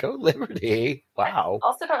was like, Yeah. go Liberty. Wow. I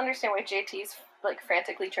also don't understand why JT's like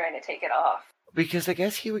frantically trying to take it off. Because I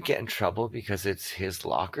guess he would get in trouble because it's his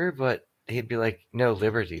locker, but he'd be like, no,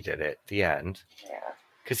 Liberty did it. The end. Yeah,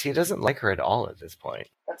 Because he doesn't like her at all at this point.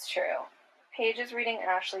 that's true. Paige is reading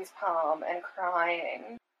Ashley's poem and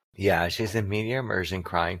crying. Yeah, she's in media immersion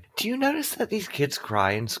crying. Do you notice that these kids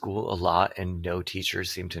cry in school a lot and no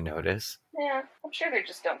teachers seem to notice? Yeah, I'm sure they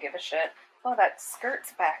just don't give a shit. Oh, that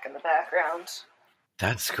skirt's back in the background.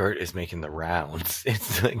 That skirt is making the rounds.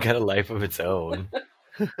 It's like, got a life of its own.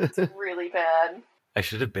 It's really bad. I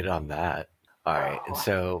should have bid on that. All right. And Oh.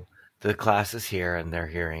 so the class is here and they're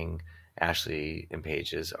hearing Ashley and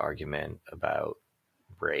Paige's argument about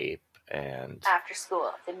rape and After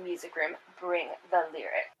school, the music room, bring the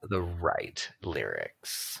lyric. the right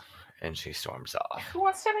lyrics. And she storms off. Who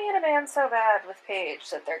wants to be in a band so bad with Paige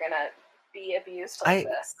that they're gonna be abused like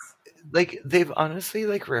this? Like, they've honestly,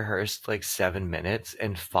 like, rehearsed, like, 7 minutes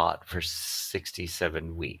and fought for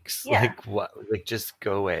 67 weeks. Yeah. Like, what? Like, just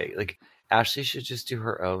go away. Like, Ashley should just do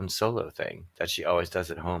her own solo thing that she always does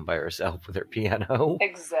at home by herself with her piano.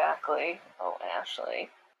 Exactly. Oh, Ashley.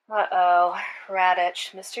 Uh-oh.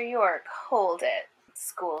 Radich, Mr. York, hold it.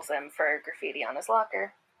 Schools him for graffiti on his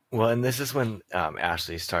locker. Well, and this is when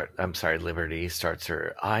Liberty starts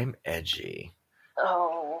her, I'm edgy.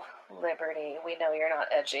 Oh, Liberty, we know you're not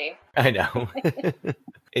edgy. I know.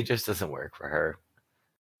 It just doesn't work for her.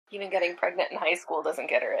 Even getting pregnant in high school doesn't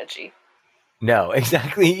get her edgy. No,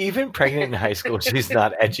 exactly. Even pregnant in high school, she's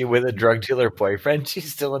not edgy with a drug dealer boyfriend.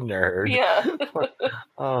 She's still a nerd. Yeah.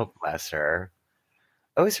 Oh, bless her.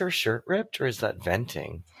 Oh, is her shirt ripped or is that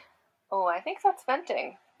venting? Oh, I think that's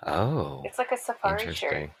venting. Oh. It's like a safari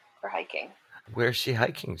shirt for hiking. Where's she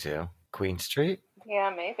hiking to? Queen Street?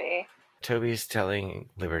 Yeah, maybe. Toby's telling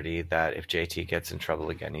Liberty that if JT gets in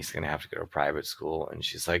trouble again, he's going to have to go to private school. And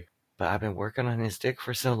she's like, but I've been working on his dick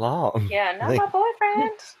for so long. Yeah, not my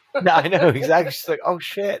boyfriend. No, I know, exactly. She's like, oh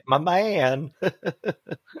shit, my man.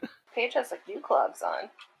 Paige has like new clogs on.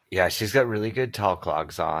 Yeah, she's got really good tall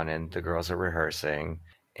clogs on, and the girls are rehearsing.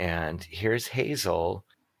 And here's Hazel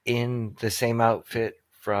in the same outfit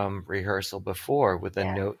from rehearsal before with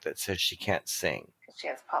a note that says she can't sing. She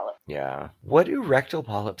has polyps. Yeah. What do rectal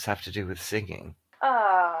polyps have to do with singing?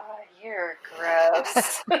 Ah, you're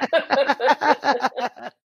gross.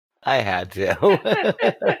 I had to.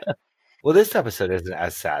 Well, this episode isn't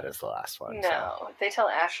as sad as the last one. No, so. They tell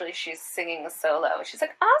Ashley she's singing a solo. She's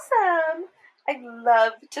like, awesome. I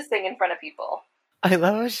love to sing in front of people. I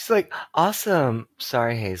love it. She's like, awesome.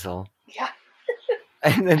 Sorry, Hazel. Yeah.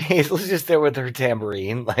 And then Hazel's just there with her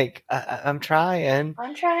tambourine, like, I'm trying.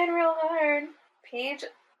 I'm trying real hard. Paige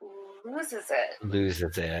loses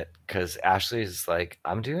it. Because Ashley's like,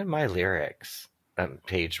 I'm doing my lyrics.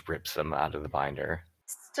 Paige rips them out of the binder.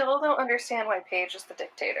 Still don't understand why Paige is the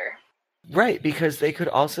dictator. Right, because they could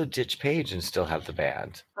also ditch Paige and still have the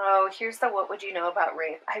band. Oh, here's the what would you know about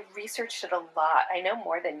rape. I researched it a lot. I know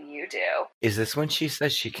more than you do. Is this when she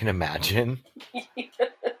says she can imagine?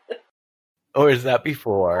 Or is that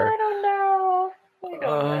before? I don't know. I don't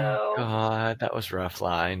know. Oh, God, that was a rough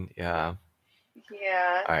line. Yeah.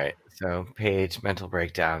 Yeah. All right, so Paige, mental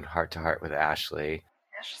breakdown, heart-to-heart with Ashley.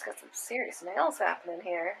 Ashley's got some serious nails happening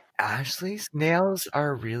here. Ashley's nails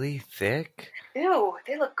are really thick. Ew,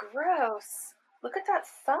 they look gross. Look at that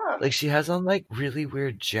thumb. Like, she has on, like, really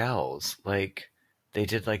weird gels. Like, they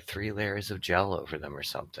did, like, 3 layers of gel over them or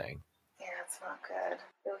something. Yeah, it's not good.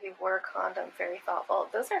 Though he wore a condom, very thoughtful.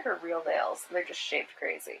 Those are her real nails. They're just shaped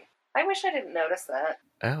crazy. I wish I didn't notice that.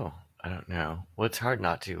 Oh, I don't know. Well, it's hard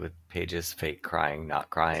not to with Paige's fake crying,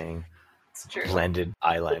 not crying. It's true. Blended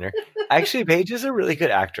eyeliner. Actually, Paige is a really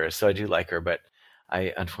good actress, so I do like her, but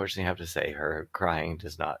I unfortunately have to say her crying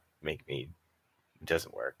does not make me...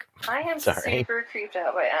 doesn't work. I am super creeped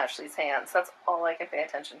out by Ashley's hands. That's all I can pay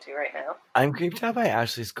attention to right now. I'm creeped out by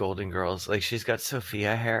Ashley's Golden Girls. Like, she's got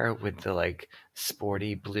Sophia hair with the, like,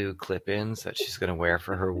 sporty blue clip-ins that she's going to wear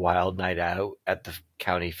for her wild night out at the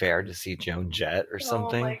county fair to see Joan Jett or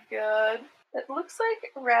something. Oh my god. It looks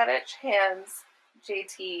like Radich hands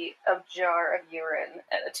JT a jar of urine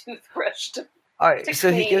and a toothbrush to Alright, to so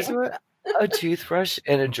clean. he gives her a toothbrush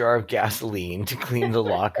and a jar of gasoline to clean the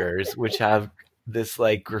lockers, which have this,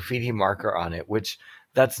 like, graffiti marker on it, which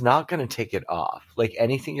that's not going to take it off. Like,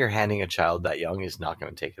 anything you're handing a child that young is not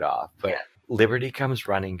going to take it off. But Liberty comes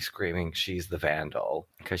running, screaming she's the vandal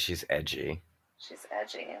because she's edgy. She's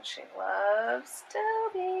edgy and she loves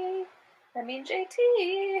Toby. I mean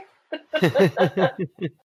JT.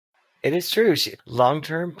 It is true.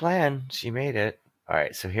 Long-term plan. She made it. All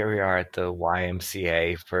right, so here we are at the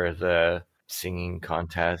YMCA for the singing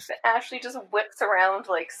contest. Ashley just whips around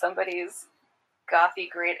like somebody's gothy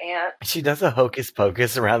great aunt. She does a hocus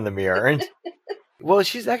pocus around the mirror. Well,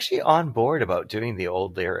 she's actually on board about doing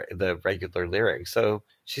the regular lyrics, so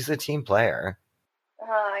she's a team player.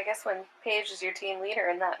 I guess when Paige is your team leader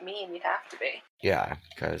and that mean, you'd have to be. Yeah,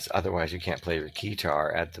 because otherwise you can't play your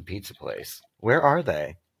guitar at the pizza place. Where are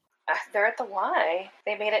they? They're at the Y.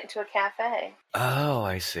 They made it into a cafe. Oh,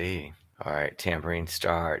 I see. All right, tambourine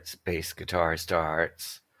starts, bass guitar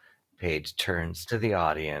starts. Paige turns to the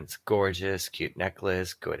audience. Gorgeous, cute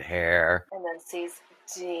necklace, good hair. And then sees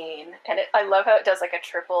Dean. And I love how it does like a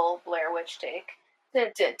triple Blair Witch take.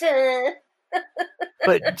 Dun, dun, dun.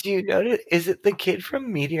 But do you notice, is it the kid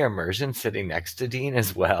from Media Immersion sitting next to Dean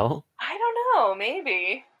as well? I don't know,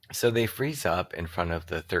 maybe. So they freeze up in front of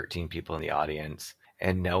the 13 people in the audience,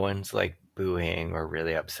 and no one's like booing or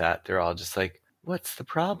really upset. They're all just like, what's the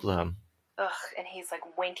problem? Ugh, and he's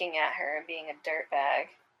like winking at her and being a dirtbag.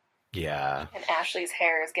 Yeah. And Ashley's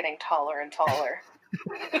hair is getting taller and taller.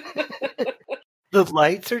 The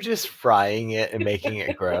lights are just frying it and making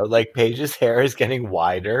it grow. Like Paige's hair is getting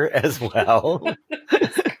wider as well.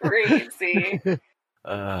 It's crazy.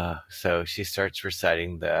 So she starts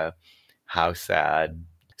reciting the How Sad.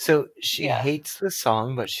 So she hates the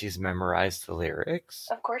song, but she's memorized the lyrics.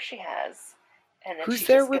 Of course she has. And then Who's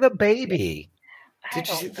there with a baby? Did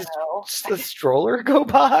you see the stroller go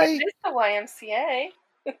by? It's the YMCA.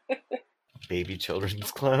 Baby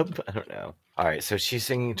Children's Club? I don't know. All right, so she's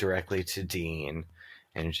singing directly to Dean,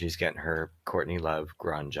 and she's getting her Courtney Love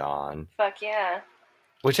grunge on. Fuck yeah.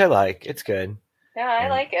 Which I like. It's good. Yeah, I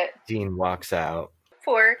like it. Dean walks out.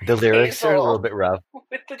 Poor The lyrics Hazel are a little bit rough.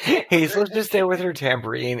 Hazel's just just there with her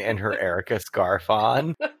tambourine and her Erica scarf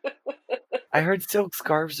on. I heard silk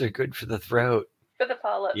scarves are good for the throat. For the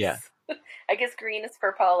polyps. Yeah. I guess green is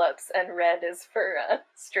for polyps and red is for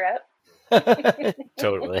strep.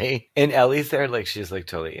 Totally. And Ellie's there, like she's like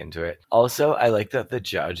totally into it. Also, I like that the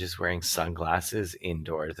judge is wearing sunglasses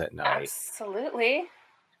indoors at night. Absolutely.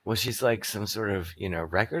 Well, she's like some sort of,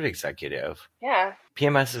 record executive. Yeah.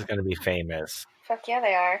 PMS is going to be famous. Fuck yeah,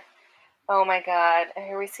 they are. Oh my god. And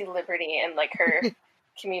here we see Liberty in like her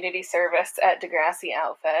community service at Degrassi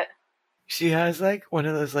outfit. She has like one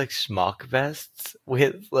of those like smock vests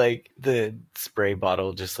with like the spray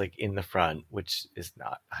bottle just like in the front, which is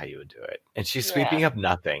not how you would do it. And she's sweeping up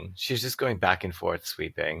nothing. She's just going back and forth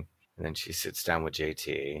sweeping. And then she sits down with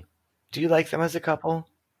JT. Do you like them as a couple?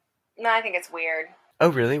 No, I think it's weird. Oh,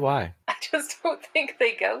 really? Why? I just don't think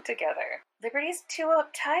they go together. Liberty's too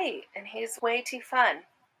uptight and he's way too fun.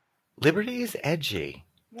 Liberty is edgy.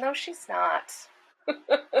 No, she's not.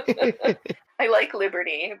 I like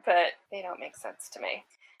Liberty, but they don't make sense to me.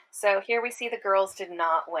 So here we see the girls did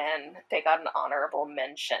not win. They got an honorable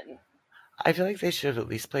mention. I feel like they should have at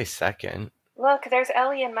least placed second. Look, there's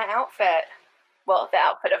Ellie in my outfit. Well, the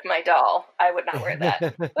outfit of my doll. I would not wear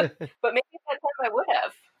that. But maybe that time I would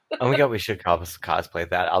have. Oh my god, we should cosplay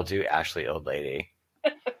that. I'll do Ashley Old Lady.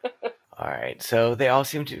 All right, so they all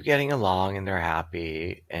seem to be getting along and they're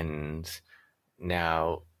happy. And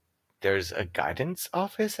now there's a guidance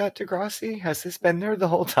office at Degrassi. Has this been there the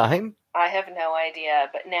whole time? I have no idea,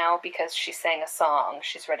 but now because she sang a song,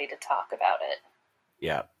 she's ready to talk about it.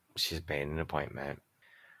 Yeah, she's made an appointment.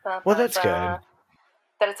 Well, that's good. That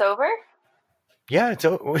it's over? Yeah, it's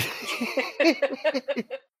over.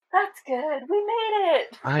 That's good. We made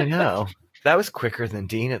it. I know. That was quicker than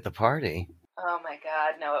Dean at the party. Oh my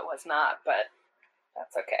god, no it was not, but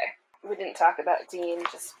that's okay. We didn't talk about Dean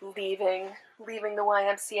just leaving the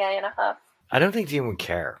YMCA in a huff. I don't think Dean would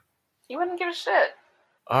care. He wouldn't give a shit.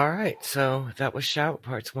 All right, so that was Shout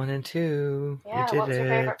Parts 1 and 2. Yeah, what's your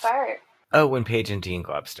favorite part? Oh, when Paige and Dean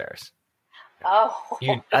go upstairs. Oh.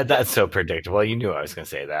 That's so predictable. You knew I was going to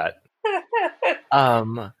say that.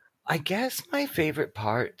 I guess my favorite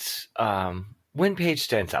part, when Paige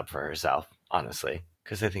stands up for herself, honestly.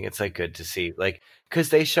 Because I think it's like good to see, like, because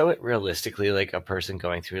they show it realistically, like a person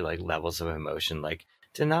going through like levels of emotion, like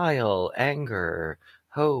denial, anger,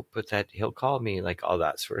 hope, but that he'll call me, like all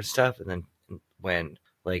that sort of stuff. And then when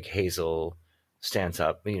like Hazel stands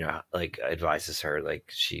up, like advises her, like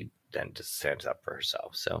she then just stands up for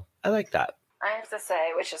herself. So I like that. I have to say,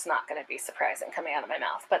 which is not going to be surprising coming out of my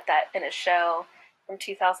mouth, but that in a show from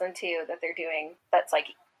 2002 that they're doing that's like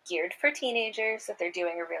geared for teenagers, that they're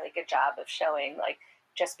doing a really good job of showing like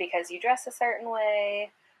just because you dress a certain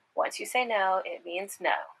way, once you say no, it means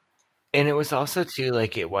no. And it was also too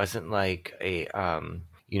like it wasn't like a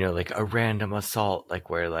like a random assault, like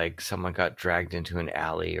where like someone got dragged into an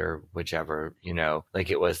alley or whichever,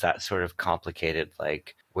 like it was that sort of complicated,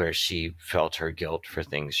 like where she felt her guilt for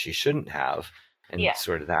things she shouldn't have, and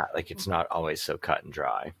sort of that, like it's not always so cut and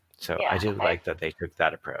dry. So I did like that they took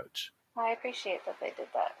that approach. I appreciate that they did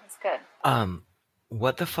that. It's good.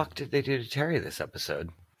 What the fuck did they do to Terry this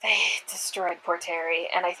episode? They destroyed poor Terry,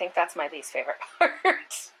 and I think that's my least favorite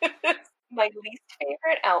part. My least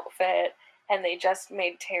favorite outfit, and they just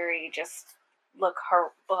made Terry just look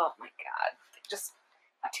horrible. Oh my god. Just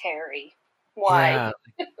Terry. Why? Yeah,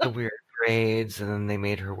 like the weird braids, and then they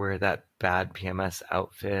made her wear that bad PMS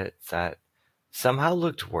outfit that somehow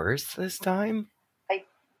looked worse this time. I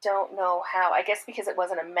don't know how. I guess because it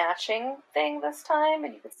wasn't a matching thing this time,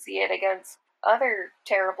 and you could see it against other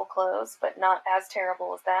terrible clothes, but not as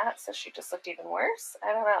terrible as that, so she just looked even worse.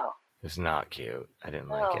 I don't know. was not cute. I didn't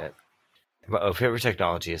No. like it. But favorite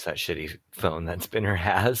technology is that shitty phone that Spinner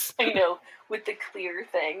has. I know, with the clear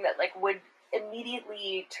thing that like would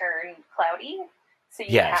immediately turn cloudy, so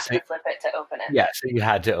you have to flip it to open it. Yeah, so you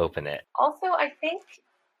had to open it. Also, I think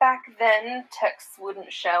back then texts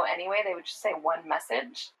wouldn't show anyway. They would just say one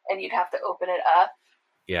message, and you'd have to open it up.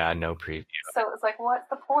 Yeah, no preview. So it was like, what's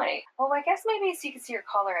the point? Well, I guess maybe so you can see your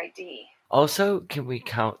caller ID. Also, can we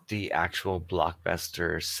count the actual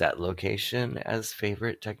Blockbuster set location as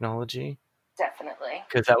favorite technology? Definitely.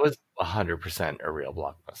 Because that was 100% a real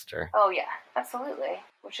Blockbuster. Oh, yeah, absolutely.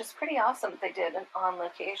 Which is pretty awesome that they did an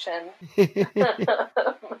on-location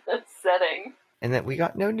setting. And that we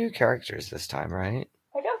got no new characters this time, right?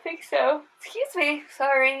 I don't think so. Excuse me,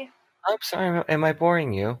 sorry. I'm sorry, am I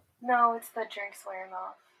boring you? No, it's the drinks wearing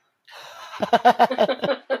off.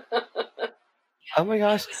 Oh my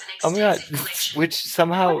gosh. Oh my god. Which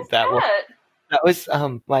somehow that was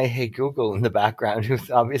my Hey Google in the background, who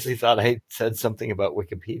obviously thought I said something about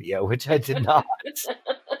Wikipedia, which I did not.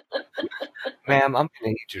 Ma'am, I'm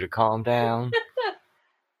gonna need you to calm down.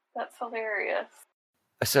 That's hilarious.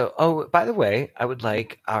 So, by the way, I would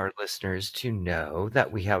like our listeners to know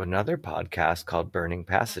that we have another podcast called Burning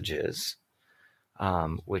Passages,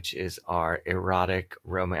 which is our erotic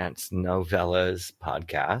romance novellas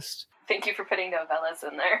podcast. Thank you for putting novellas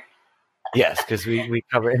in there. Yes, because we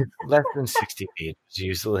cover less than 60 pages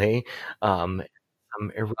usually. Some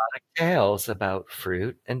erotic tales about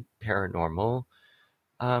fruit and paranormal,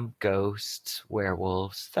 ghosts,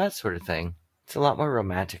 werewolves, that sort of thing. It's a lot more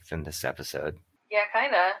romantic than this episode. Yeah,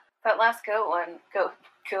 kind of. That last ghost one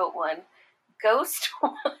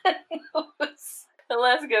the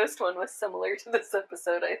last ghost one was similar to this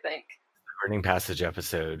episode, I think. The Burning Passage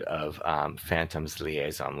episode of Phantom's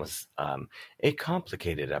Liaison was a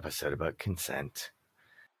complicated episode about consent.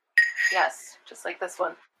 Yes, just like this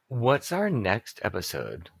one. What's our next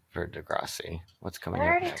episode for Degrassi? What's coming up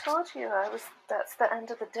next? I already told you. That's the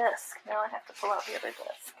end of the disc. Now I have to pull out the other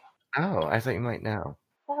disc. Oh, I thought you might know.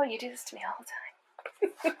 Oh, you do this to me all the time.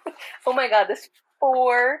 Oh my god, there's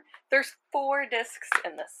 4 discs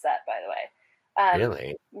in this set, by the way.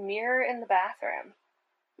 Really? Mirror in the bathroom.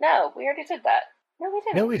 No, we already did that. No, we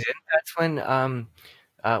didn't. No, we didn't. That's when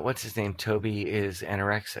what's his name? Toby is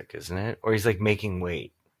anorexic, isn't it? Or he's like making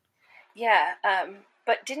weight. Yeah,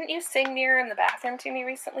 but didn't you sing Mirror in the Bathroom to me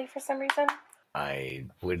recently for some reason? I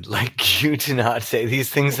would like you to not say these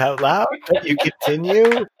things out loud, but you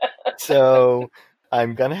continue. So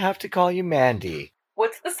I'm gonna have to call you Mandy.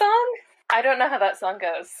 What's the song? I don't know how that song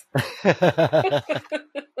goes.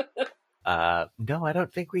 No, I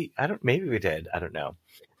don't think maybe we did. I don't know.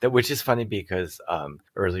 Which is funny because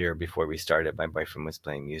earlier before we started, my boyfriend was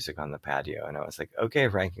playing music on the patio and I was like, okay,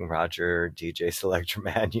 Ranking Roger, DJ Selector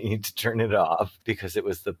Man, you need to turn it off, because it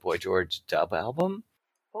was the Boy George dub album.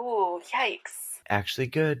 Ooh, yikes. Actually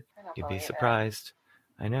good. You'd be surprised.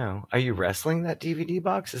 I know. Are you wrestling that DVD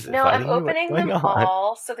box? Is it No, fighting I'm opening them on?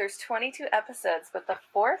 all. So there's 22 episodes, but the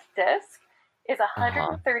 4th disc is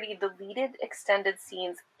 130 deleted extended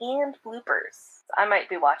scenes and bloopers. I might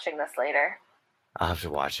be watching this later. I'll have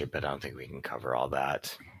to watch it, but I don't think we can cover all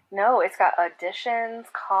that. No, it's got auditions,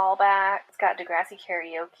 callbacks, it's got Degrassi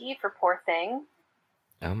karaoke for Poor Thing.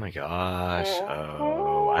 Oh my gosh.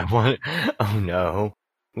 Mm-hmm. Oh no.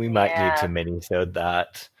 We might need to mini-sode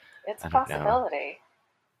that. It's a possibility.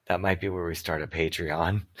 That might be where we start a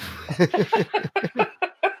Patreon.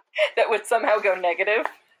 That would somehow go negative.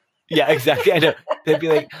 Yeah, exactly. I know. They'd be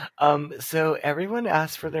like, so everyone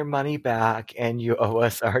asked for their money back and you owe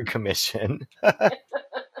us our commission. That'd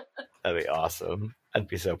be awesome. I'd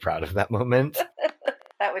be so proud of that moment.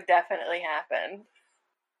 That would definitely happen.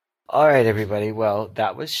 All right, everybody. Well,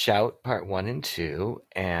 that was Shout Part 1 and 2,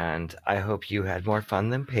 and I hope you had more fun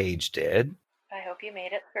than Paige did. I hope you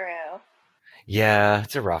made it through. Yeah,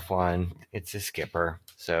 it's a rough one. It's a skipper,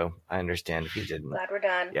 so I understand if you didn't. Glad we're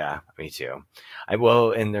done. Yeah, me too. I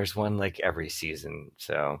will, and there's one like every season,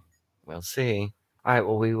 so we'll see. All right,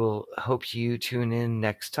 well, we will hope you tune in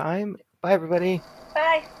next time. Bye, everybody.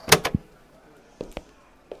 Bye.